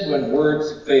is said when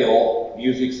words fail,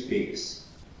 music speaks.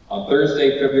 On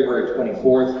Thursday, February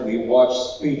 24th, we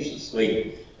watched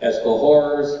speechlessly as the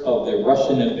horrors of the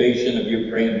Russian invasion of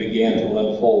Ukraine began to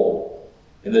unfold.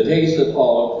 In the days that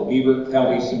followed, the Beaver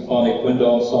County Symphonic Wind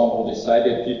Ensemble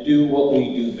decided to do what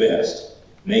we do best,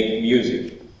 make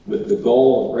music, with the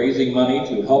goal of raising money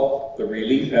to help the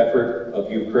relief effort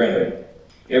of Ukraine.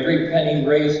 Every penny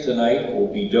raised tonight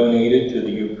will be donated to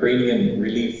the Ukrainian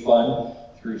Relief Fund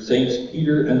through St.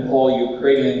 Peter and Paul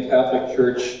Ukrainian Catholic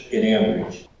Church in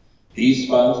Ambridge. These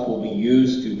funds will be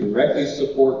used to directly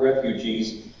support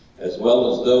refugees as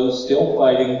well as those still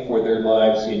fighting for their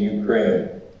lives in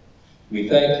Ukraine. We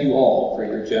thank you all for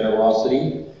your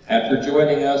generosity and for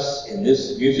joining us in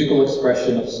this musical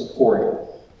expression of support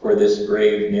for this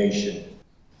brave nation.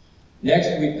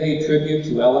 Next, we pay tribute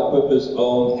to Aliquippa's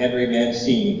own Henry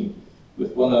Mancini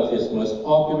with one of his most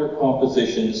popular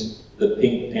compositions, the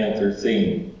Pink Panther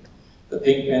theme. The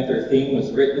Pink Panther theme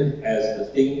was written as the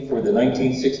theme for the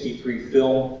 1963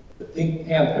 film The Pink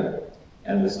Panther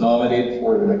and was nominated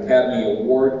for an Academy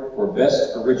Award for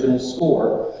Best Original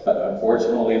Score, but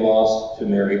unfortunately lost to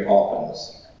Mary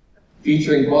Poppins.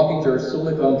 Featuring Bobby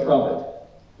Tarsulik on trumpet,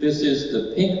 this is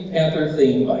the Pink Panther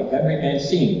theme by Henry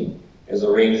Mancini, as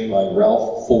arranged by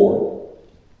Ralph Ford.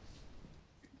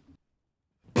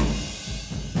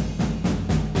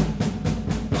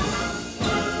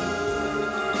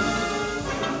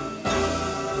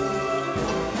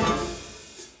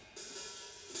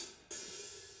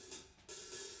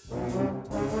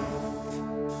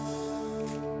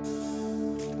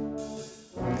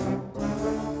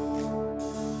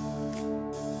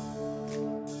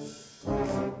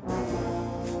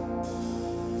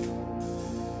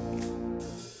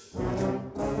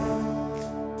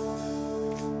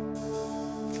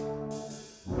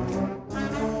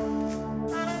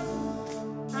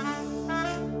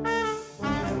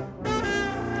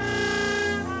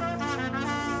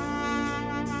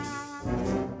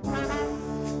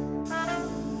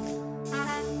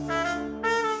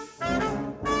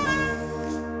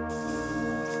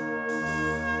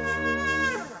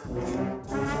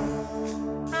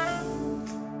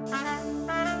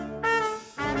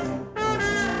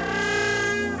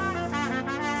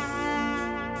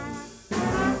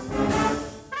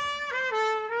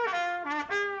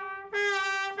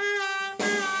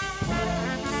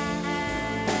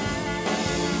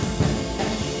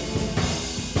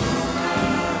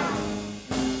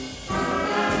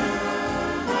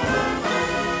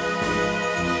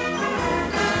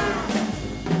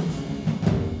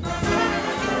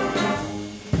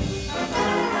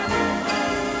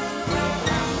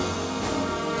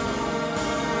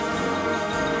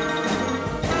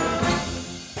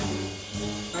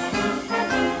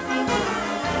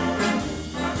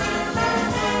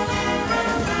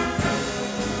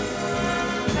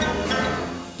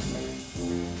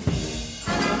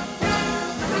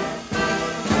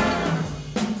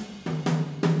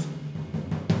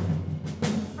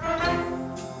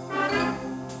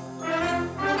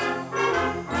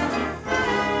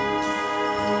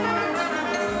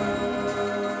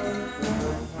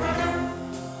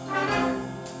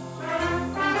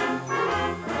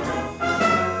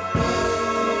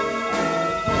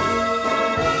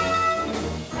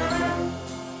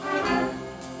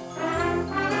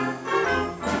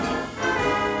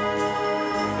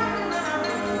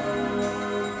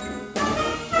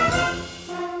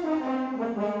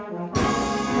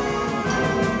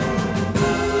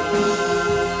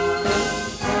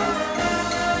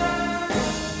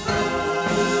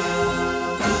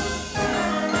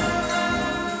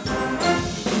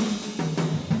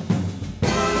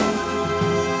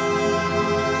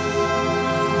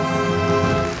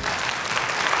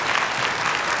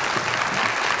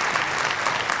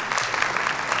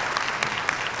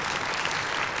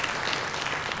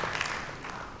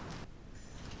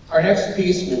 Our next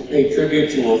piece will pay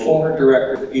tribute to a former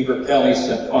director of the Beaver County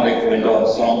Symphonic Wind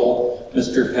Ensemble,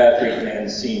 Mr. Patrick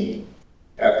Mancini.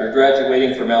 After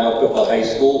graduating from Aliquippa High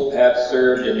School, Pat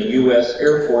served in the U.S.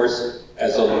 Air Force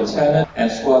as a lieutenant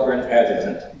and squadron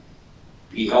adjutant.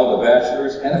 He held a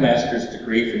bachelor's and a master's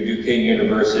degree from Duquesne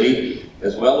University,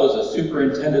 as well as a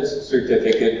superintendent's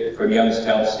certificate from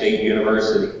Youngstown State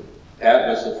University. Pat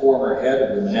was the former head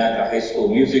of the Monaca High School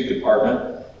Music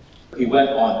Department. He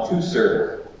went on to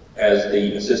serve as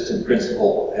the assistant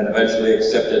principal and eventually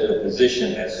accepted a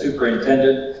position as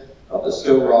superintendent of the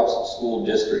Stowe Rocks School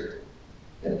District,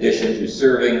 in addition to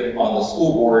serving on the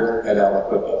school board at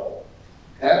Aliquippa.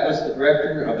 Pat was the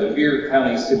director of the Beaver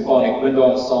County Symphonic Wind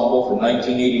Ensemble from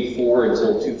 1984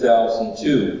 until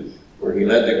 2002, where he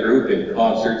led the group in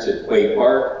concerts at Quay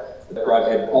Park, the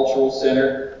Broadhead Cultural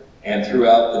Center, and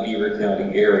throughout the Beaver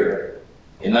County area.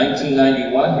 In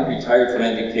 1991, he retired from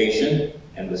education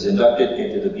and was inducted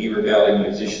into the Beaver Valley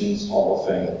Musicians Hall of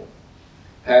Fame.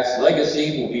 Pat's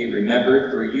legacy will be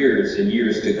remembered for years and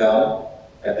years to come.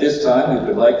 At this time, we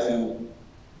would like to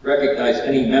recognize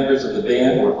any members of the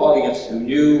band or audience who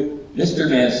knew Mr.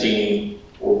 Mancini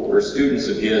or were students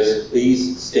of his.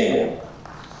 Please stand.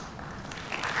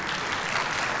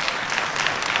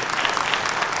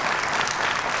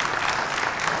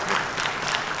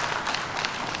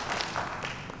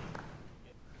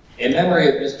 In memory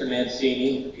of Mr.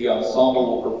 Mancini, the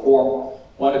ensemble will perform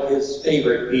one of his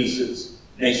favorite pieces,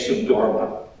 Nessun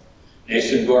Dorma.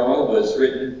 Nessun Dorma was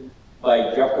written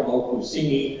by Giacomo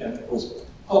Puccini and was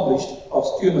published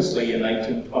posthumously in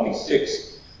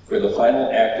 1926 for the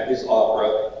final act of his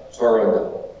opera,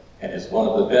 Turandot, and is one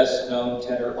of the best-known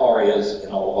tenor arias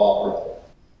in all of opera.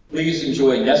 Please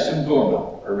enjoy Nessun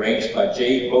Dorma, arranged by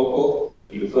Jay Vocal,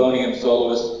 euphonium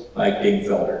soloist Mike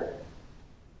Dingfelder.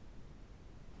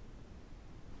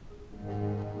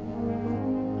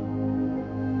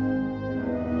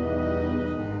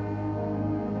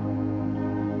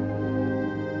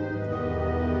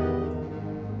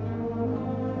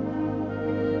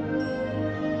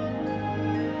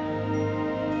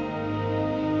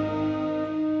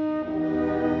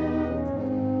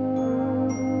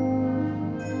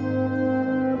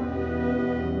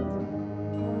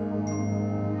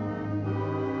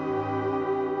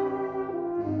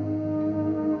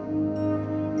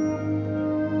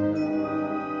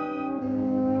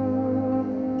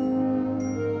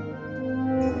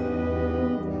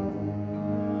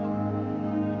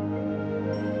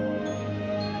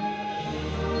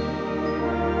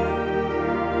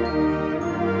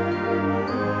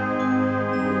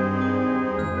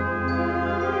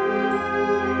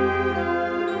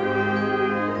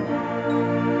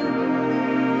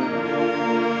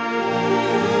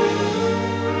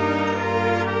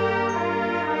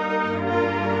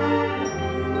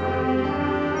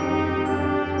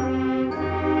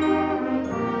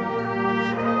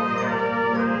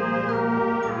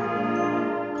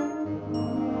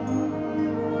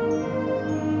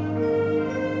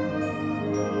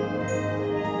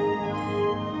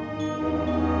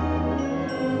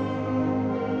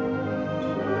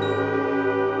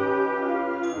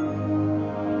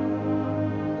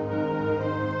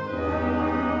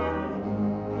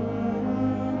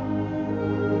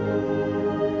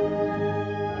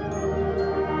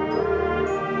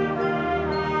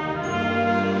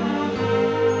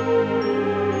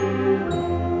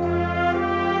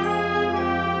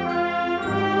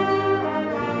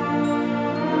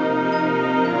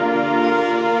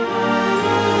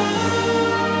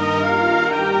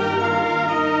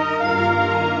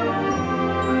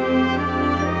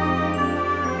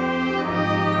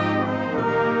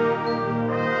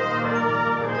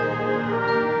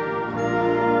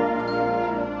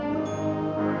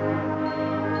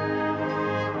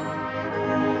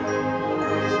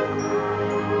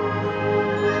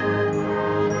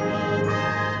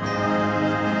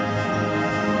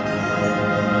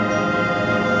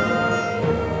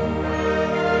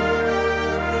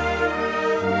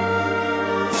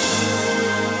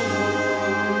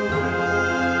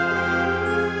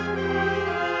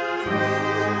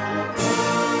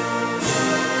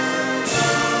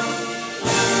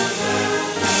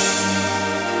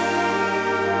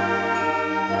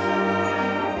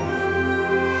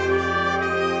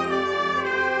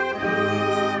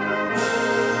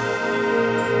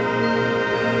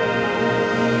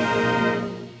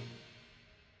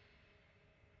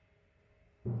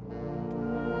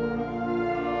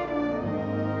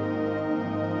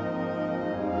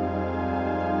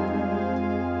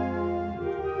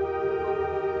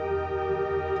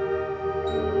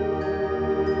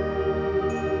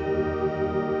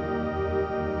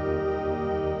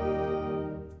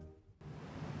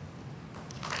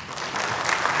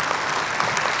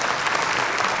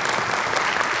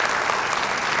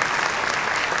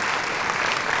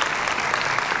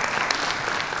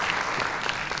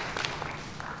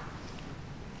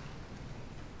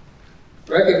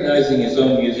 Recognizing his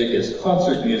own music as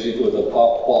concert music with a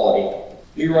pop quality,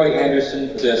 Leroy Anderson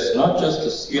possessed not just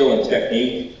a skill and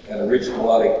technique and a rich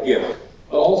melodic gift,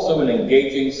 but also an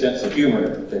engaging sense of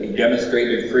humor that he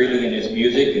demonstrated freely in his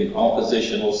music and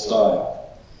compositional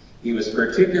style. He was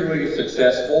particularly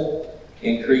successful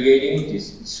in creating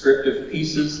descriptive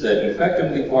pieces that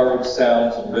effectively borrowed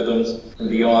sounds and rhythms from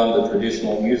beyond the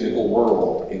traditional musical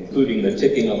world, including the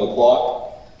ticking of a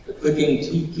clock, the clicking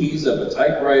keys of a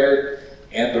typewriter,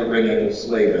 and the ringing of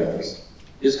sleigh bells.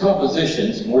 His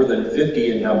compositions, more than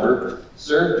 50 in number,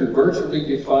 served to virtually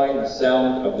define the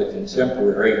sound of the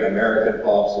contemporary American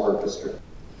Pops orchestra.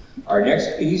 Our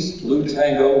next piece, Blue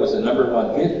Tango, was a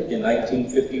 #1 hit in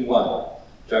 1951,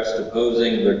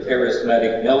 juxtaposing the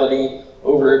charismatic melody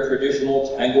over a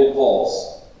traditional tango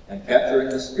waltz and capturing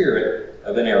the spirit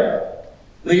of an era.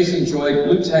 Please enjoy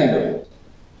Blue Tango.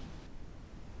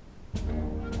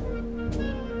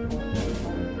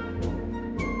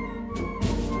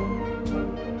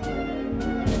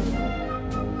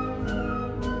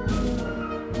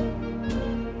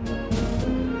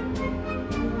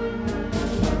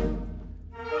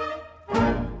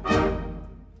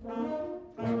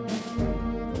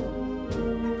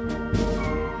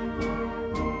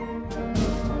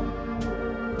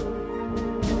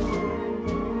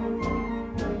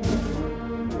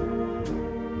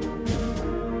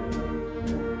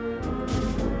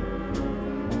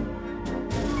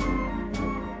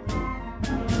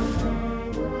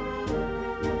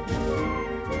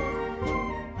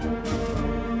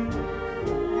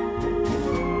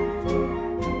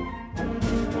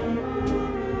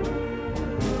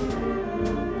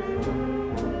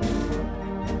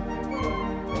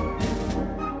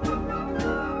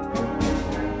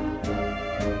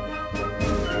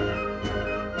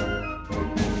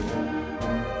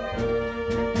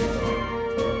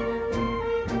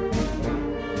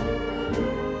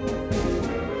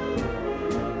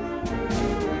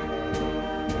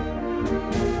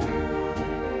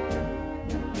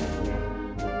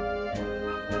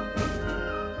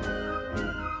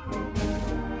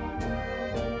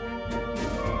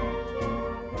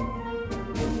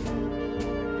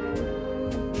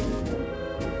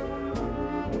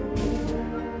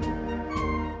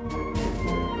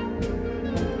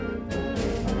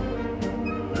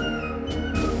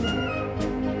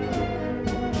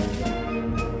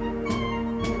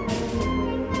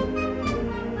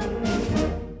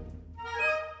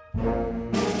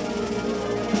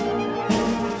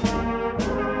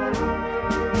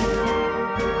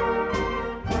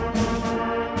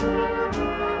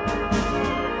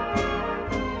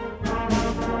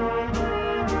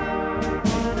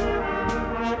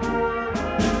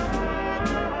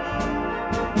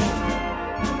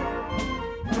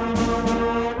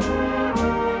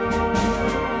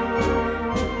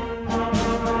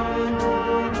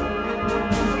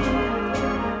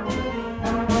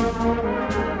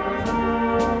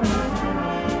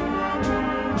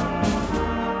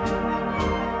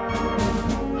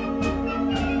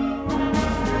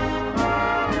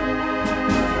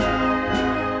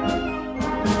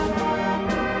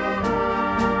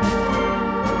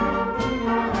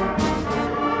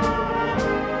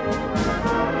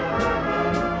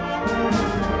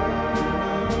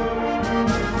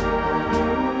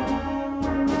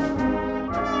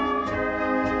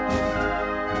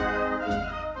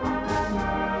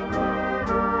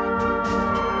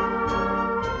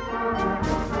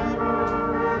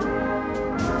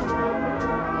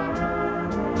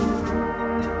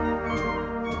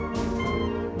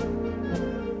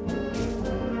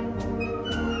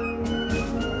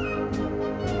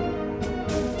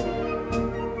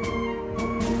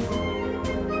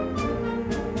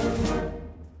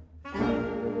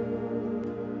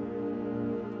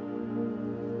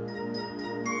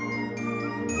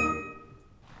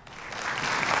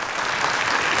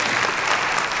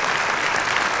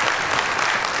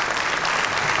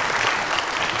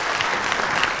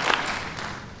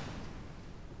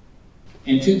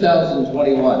 In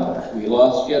 2021, we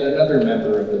lost yet another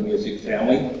member of the music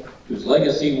family whose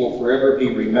legacy will forever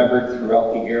be remembered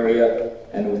throughout the area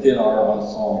and within our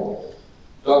ensemble.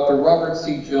 Dr. Robert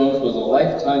C. Jones was a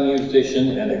lifetime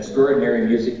musician and extraordinary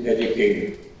music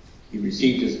educator. He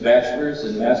received his bachelor's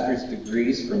and master's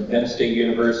degrees from Penn State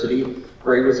University,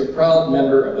 where he was a proud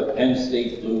member of the Penn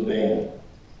State Blue Band.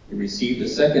 He received a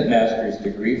second master's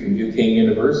degree from Duquesne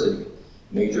University,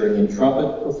 majoring in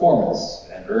trumpet performance,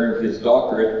 and earned his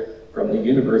doctorate from the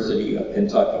University of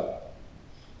Kentucky.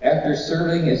 After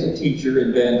serving as a teacher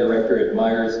and band director at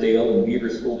Myersdale and Beaver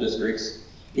school districts,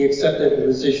 he accepted a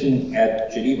position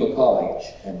at Geneva College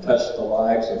and touched the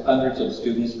lives of hundreds of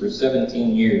students for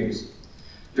 17 years.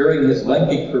 During his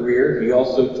lengthy career, he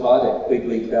also taught at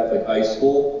Quigley Catholic High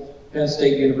School, Penn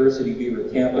State University Beaver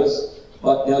campus,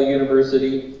 Bucknell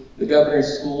University, the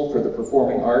Governor's School for the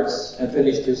Performing Arts, and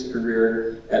finished his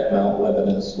career at Mount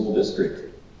Lebanon School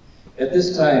District. At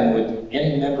this time, would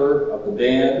any member of the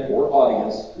band or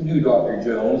audience who knew Dr.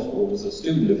 Jones or was a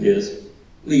student of his,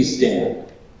 please stand.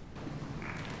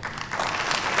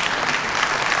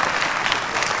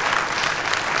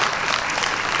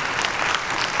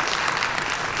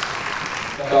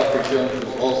 Dr. Jones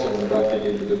was also inducted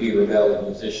into the Beaver Valley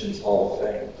Musicians Hall of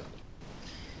Fame.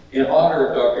 In honor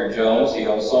of Dr. Jones, the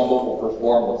ensemble will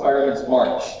perform the Fireman's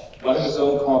March, one of his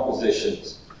own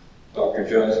compositions. Dr.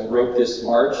 Jones wrote this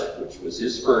march, which was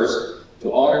his first,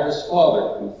 to honor his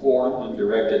father, who formed and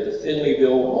directed the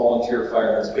Finleyville Volunteer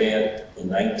Firemen's Band in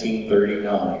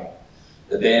 1939.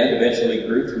 The band eventually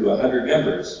grew to 100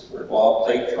 members, where Bob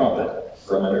played trumpet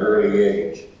from an early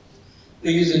age.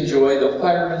 Please enjoy the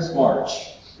Fireman's March,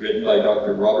 written by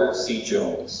Dr. Robert C.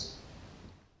 Jones.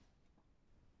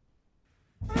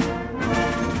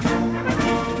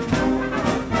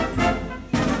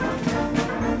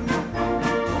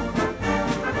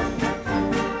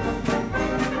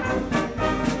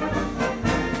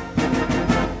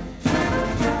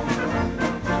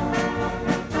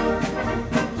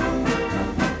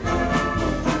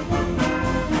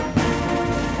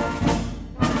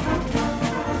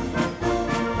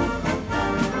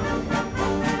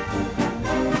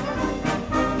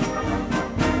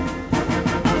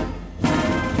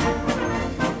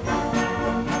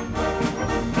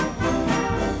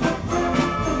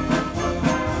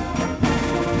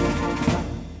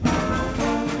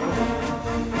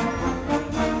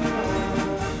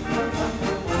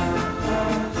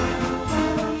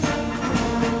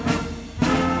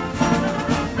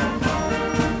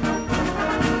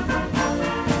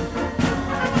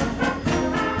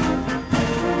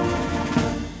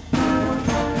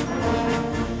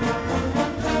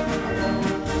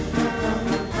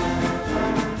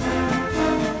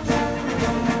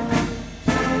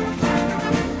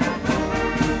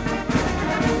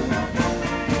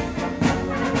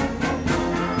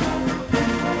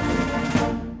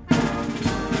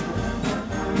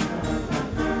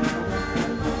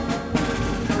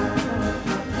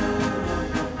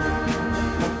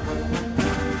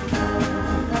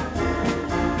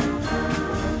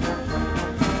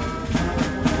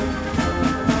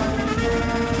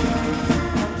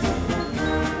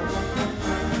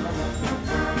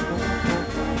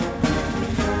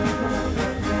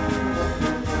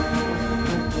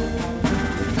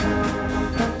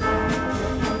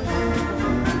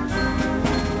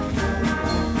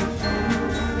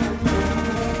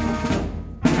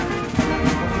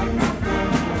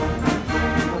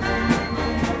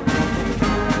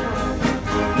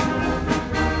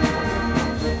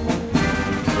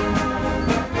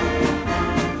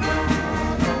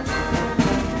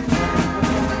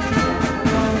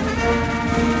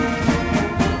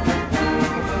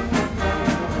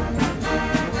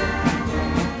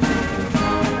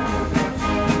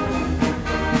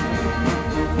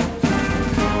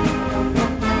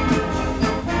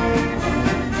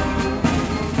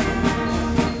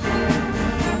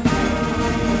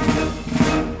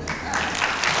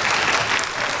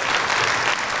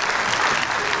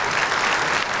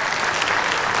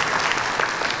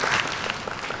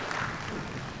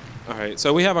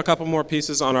 So we have a couple more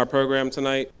pieces on our program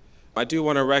tonight. I do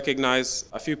want to recognize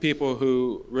a few people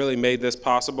who really made this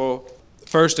possible.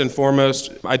 First and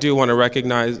foremost, I do want to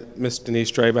recognize Miss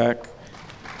Denise Strayback.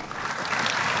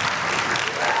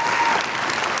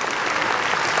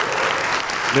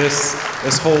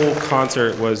 This whole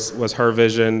concert was her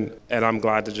vision, and I'm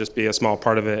glad to just be a small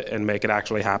part of it and make it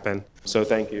actually happen. So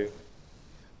thank you.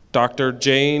 Dr.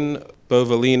 Jane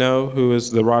Bovalino, who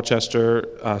is the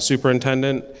Rochester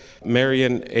superintendent,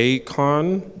 Marion A.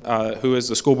 Kahn, who is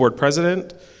the school board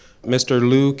president, Mr.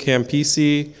 Lou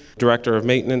Campisi, director of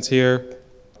maintenance here.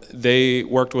 They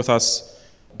worked with us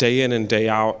day in and day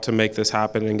out to make this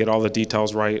happen and get all the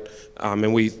details right,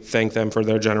 and we thank them for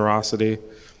their generosity.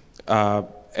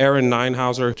 Erin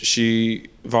Neinhauser, she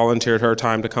volunteered her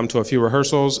time to come to a few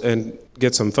rehearsals and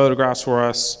get some photographs for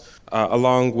us,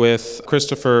 along with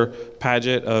Christopher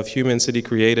Paget of Human City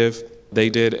Creative.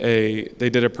 They did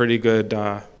a pretty good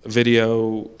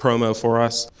video promo for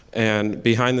us. And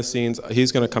behind the scenes,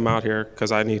 he's going to come out here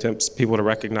because I need people to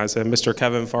recognize him. Mr.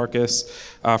 Kevin Farkas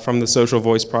from the Social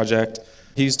Voice Project.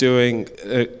 He's doing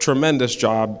a tremendous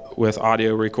job with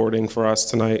audio recording for us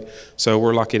tonight, so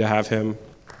we're lucky to have him.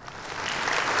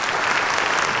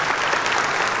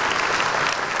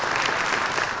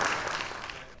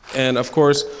 And of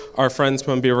course, our friends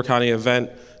from Beaver County Event,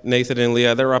 Nathan and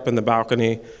Leah, they're up in the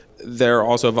balcony. They're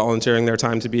also volunteering their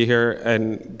time to be here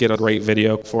and get a great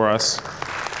video for us.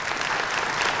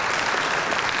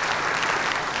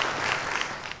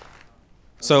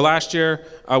 So last year,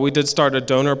 we did start a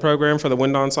donor program for the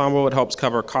Wind Ensemble. It helps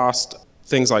cover cost,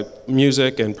 things like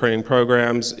music and printing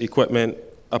programs, equipment,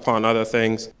 upon other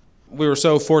things. We were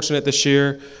so fortunate this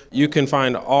year. You can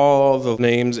find all the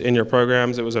names in your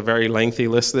programs. It was a very lengthy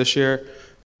list this year.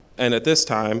 And at this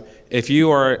time, if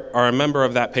you are a member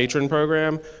of that patron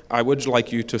program, I would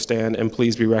like you to stand and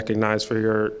please be recognized for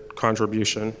your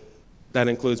contribution. That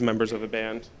includes members of the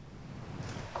band.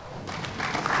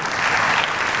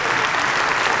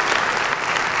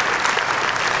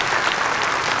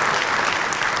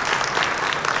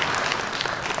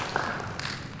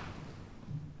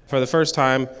 For the first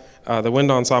time, the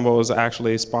Wind Ensemble was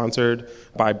actually sponsored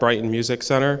by Brighton Music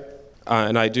Center.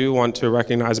 And I do want to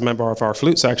recognize a member of our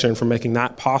flute section for making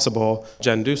that possible,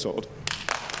 Jen Dussold.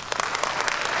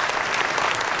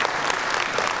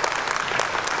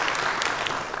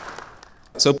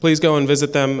 So please go and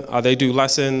visit them. They do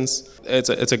lessons. It's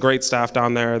a great staff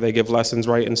down there. They give lessons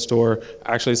right in store.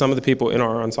 Actually, some of the people in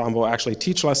our ensemble actually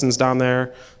teach lessons down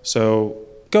there. So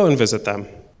go and visit them.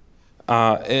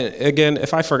 And again,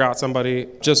 if I forgot somebody,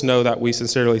 just know that we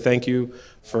sincerely thank you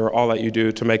for all that you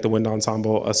do to make the Wind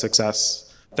Ensemble a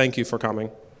success. Thank you for coming.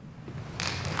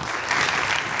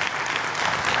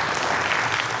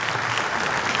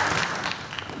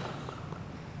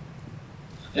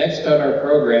 Next on our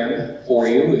program for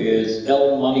you is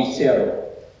El Manicero,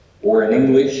 or in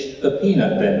English, the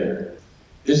Peanut Vendor.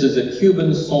 This is a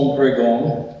Cuban son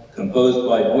pregón composed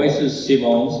by Moises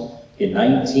Simons in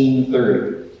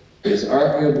 1930. It is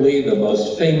arguably the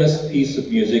most famous piece of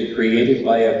music created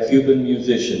by a Cuban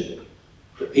musician.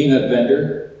 The Peanut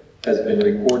Vendor has been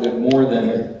recorded more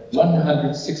than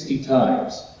 160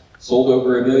 times, sold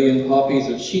over 1 million copies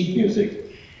of sheet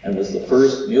music, and was the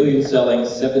first million-selling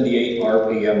 78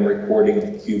 RPM recording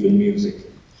of Cuban music.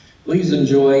 Please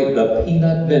enjoy The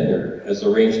Peanut Vendor as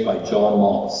arranged by John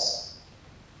Moss.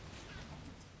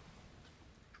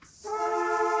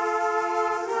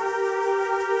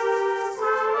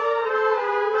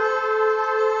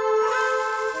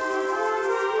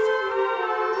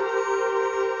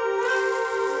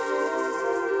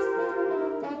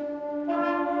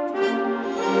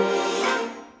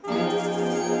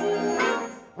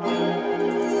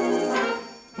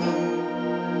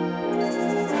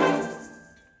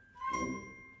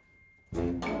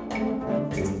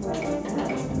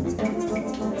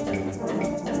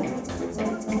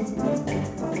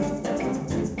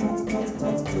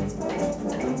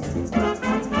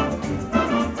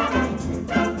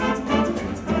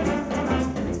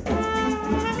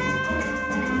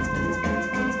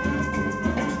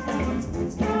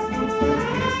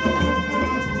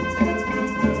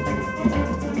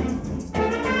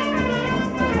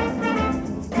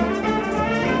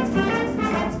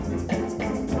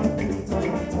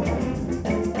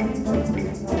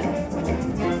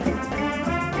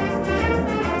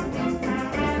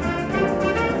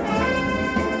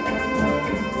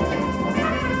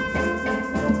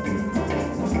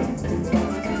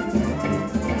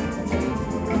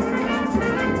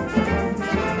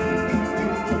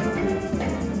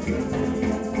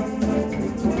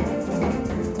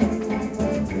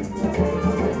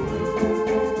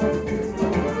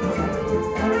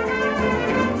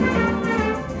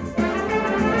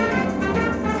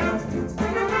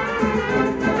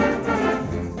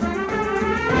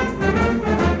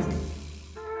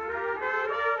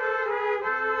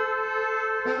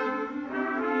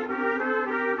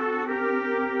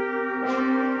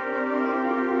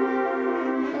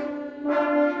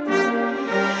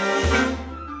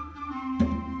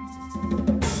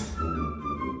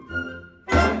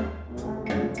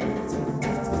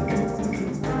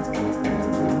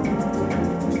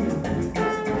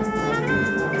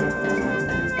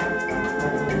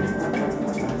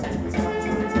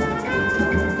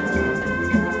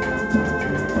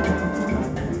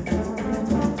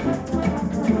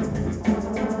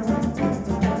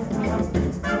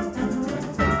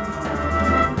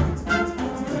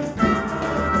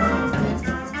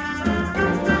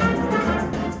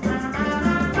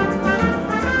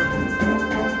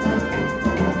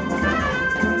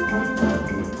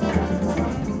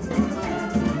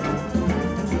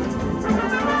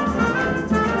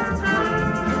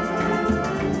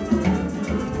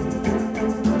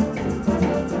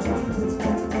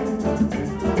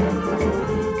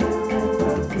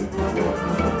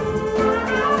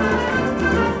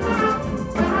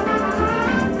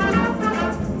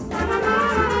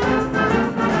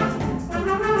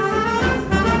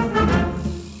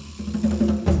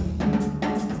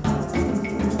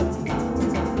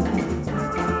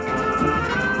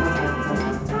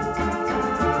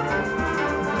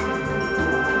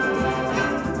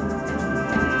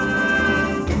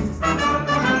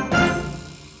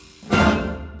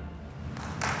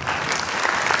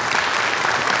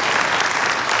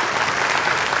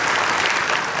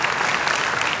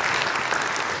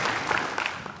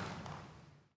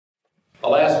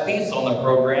 piece on the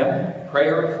program,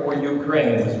 Prayer for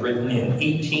Ukraine, was written in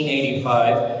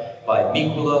 1885 by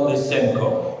Mykola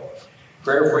Lysenko.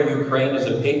 Prayer for Ukraine is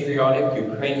a patriotic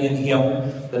Ukrainian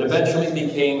hymn that eventually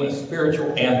became a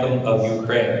spiritual anthem of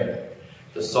Ukraine.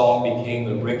 The song became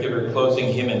the regular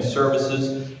closing hymn in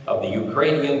services of the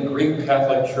Ukrainian Greek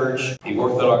Catholic Church, the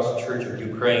Orthodox Church of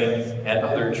Ukraine, and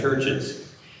other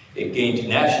churches. It gained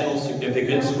national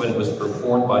significance when it was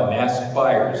performed by mass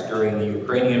choirs during the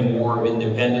Ukrainian War of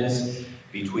Independence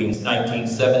between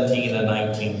 1917 and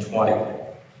 1920.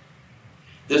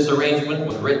 This arrangement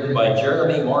was written by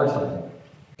Jeremy Martin.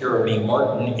 Jeremy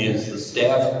Martin is the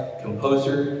staff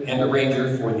composer and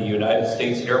arranger for the United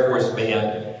States Air Force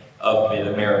Band of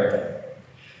Mid-America.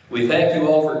 We thank you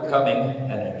all for coming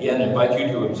and again invite you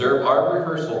to observe our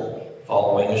rehearsal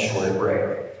following a short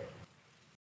break.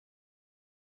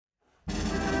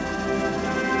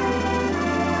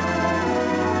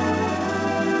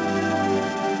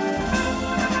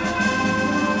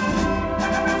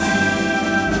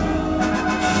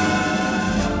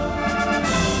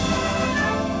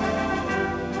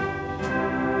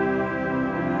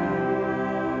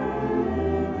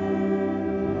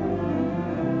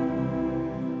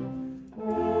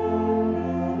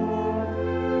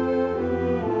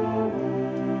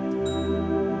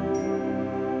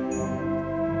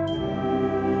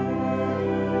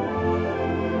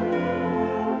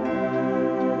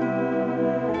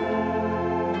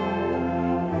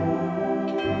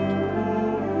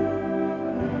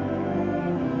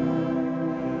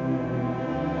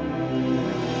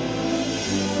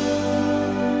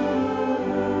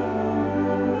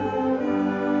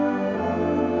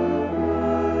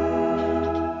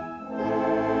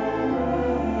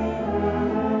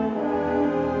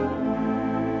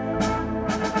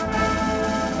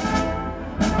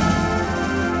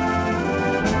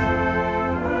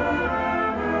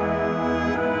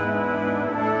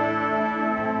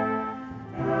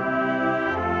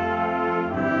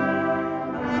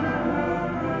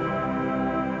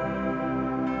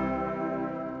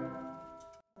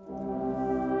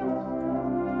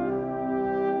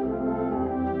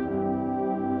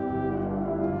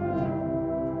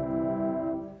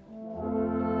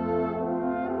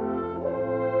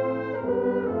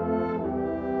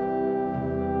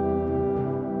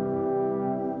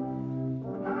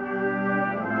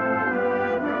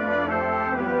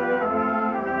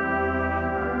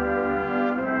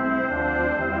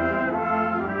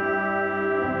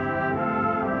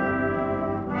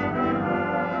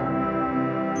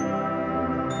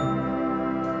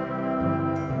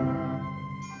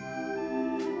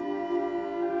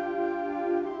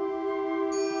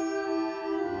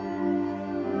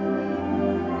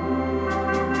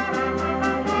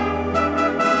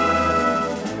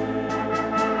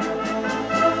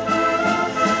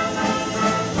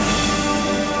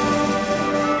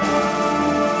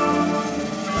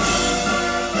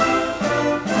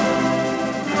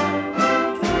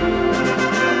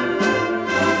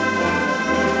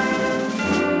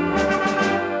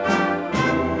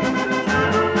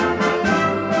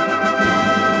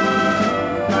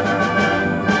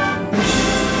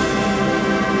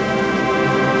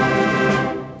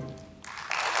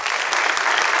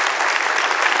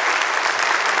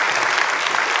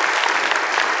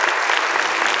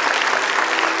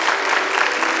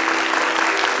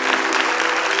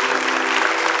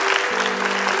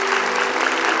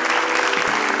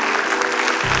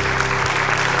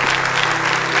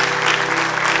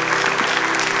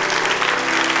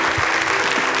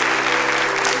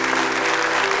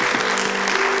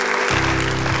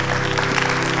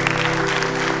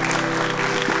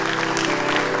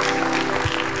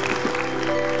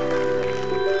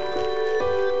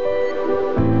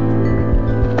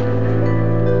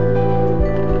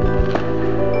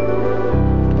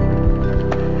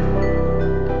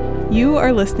 You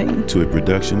are listening to a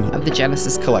production of the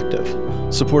Genesis Collective,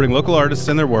 supporting local artists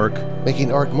and their work,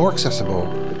 making art more accessible,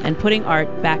 and putting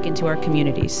art back into our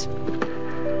communities.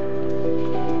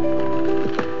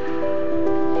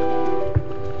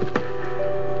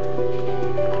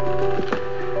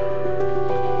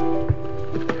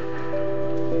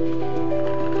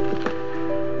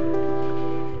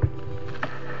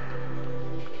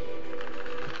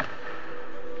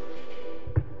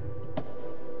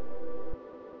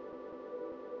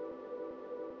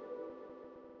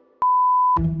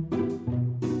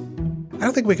 I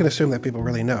don't think we can assume that people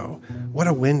really know what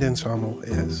a wind ensemble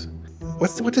is.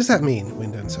 What does that mean,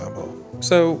 wind ensemble?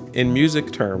 So, in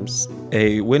music terms,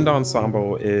 a wind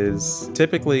ensemble is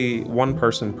typically one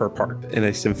person per part. In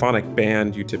a symphonic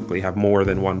band, you typically have more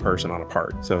than one person on a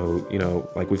part. So,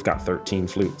 like we've got 13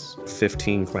 flutes,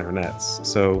 15 clarinets.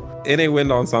 So, in a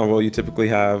wind ensemble, you typically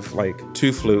have like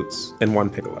 2 flutes and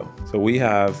 1 piccolo. So, we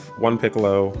have 1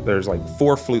 piccolo, there's like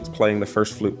 4 flutes playing the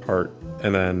first flute part,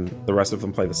 and then the rest of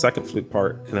them play the second flute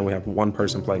part, and then we have 1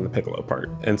 person playing the piccolo part.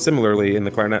 And similarly in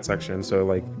the clarinet section, so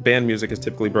like band music is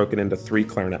typically broken into 3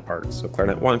 clarinet parts. So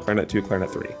clarinet 1, clarinet 2, clarinet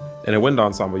 3. In a wind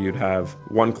ensemble, you'd have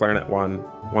 1 clarinet 1,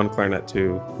 1 clarinet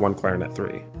 2, 1 clarinet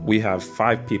 3. We have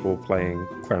 5 people playing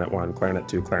clarinet 1, clarinet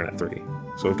 2, clarinet 3.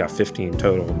 So we've got 15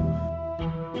 total.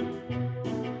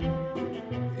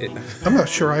 I'm not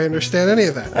sure I understand any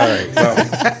of that. All right,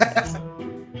 well...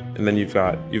 And then you've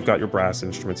got your brass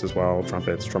instruments as well,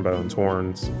 trumpets, trombones,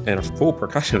 horns, and a full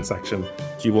percussion section.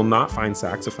 You will not find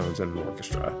saxophones in an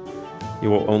orchestra. You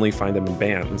will only find them in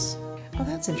bands. Oh,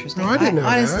 that's interesting. No, I didn't know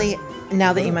honestly,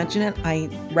 now that you mention it, I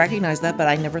recognize that, but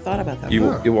I never thought about that. You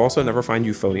will also never find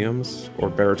euphoniums,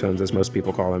 or baritones as most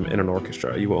people call them, in an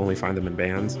orchestra. You will only find them in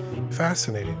bands.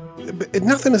 Fascinating. But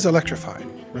nothing is electrified,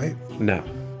 right? No.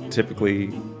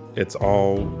 Typically, it's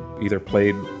all either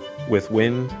played with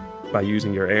wind, by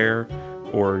using your air,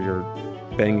 or you're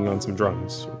banging on some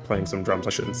drums, or playing some drums. I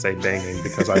shouldn't say banging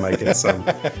because I might get some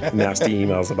nasty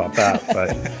emails about that. But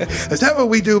is that what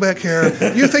we do back here?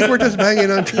 You think we're just banging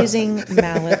on drums? Using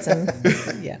mallets and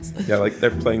yes. Yeah, like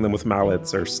they're playing them with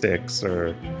mallets or sticks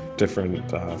or different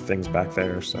things back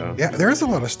there. So yeah, there is a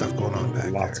lot of stuff going on back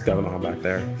there. Lots going on back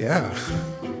there. Yeah.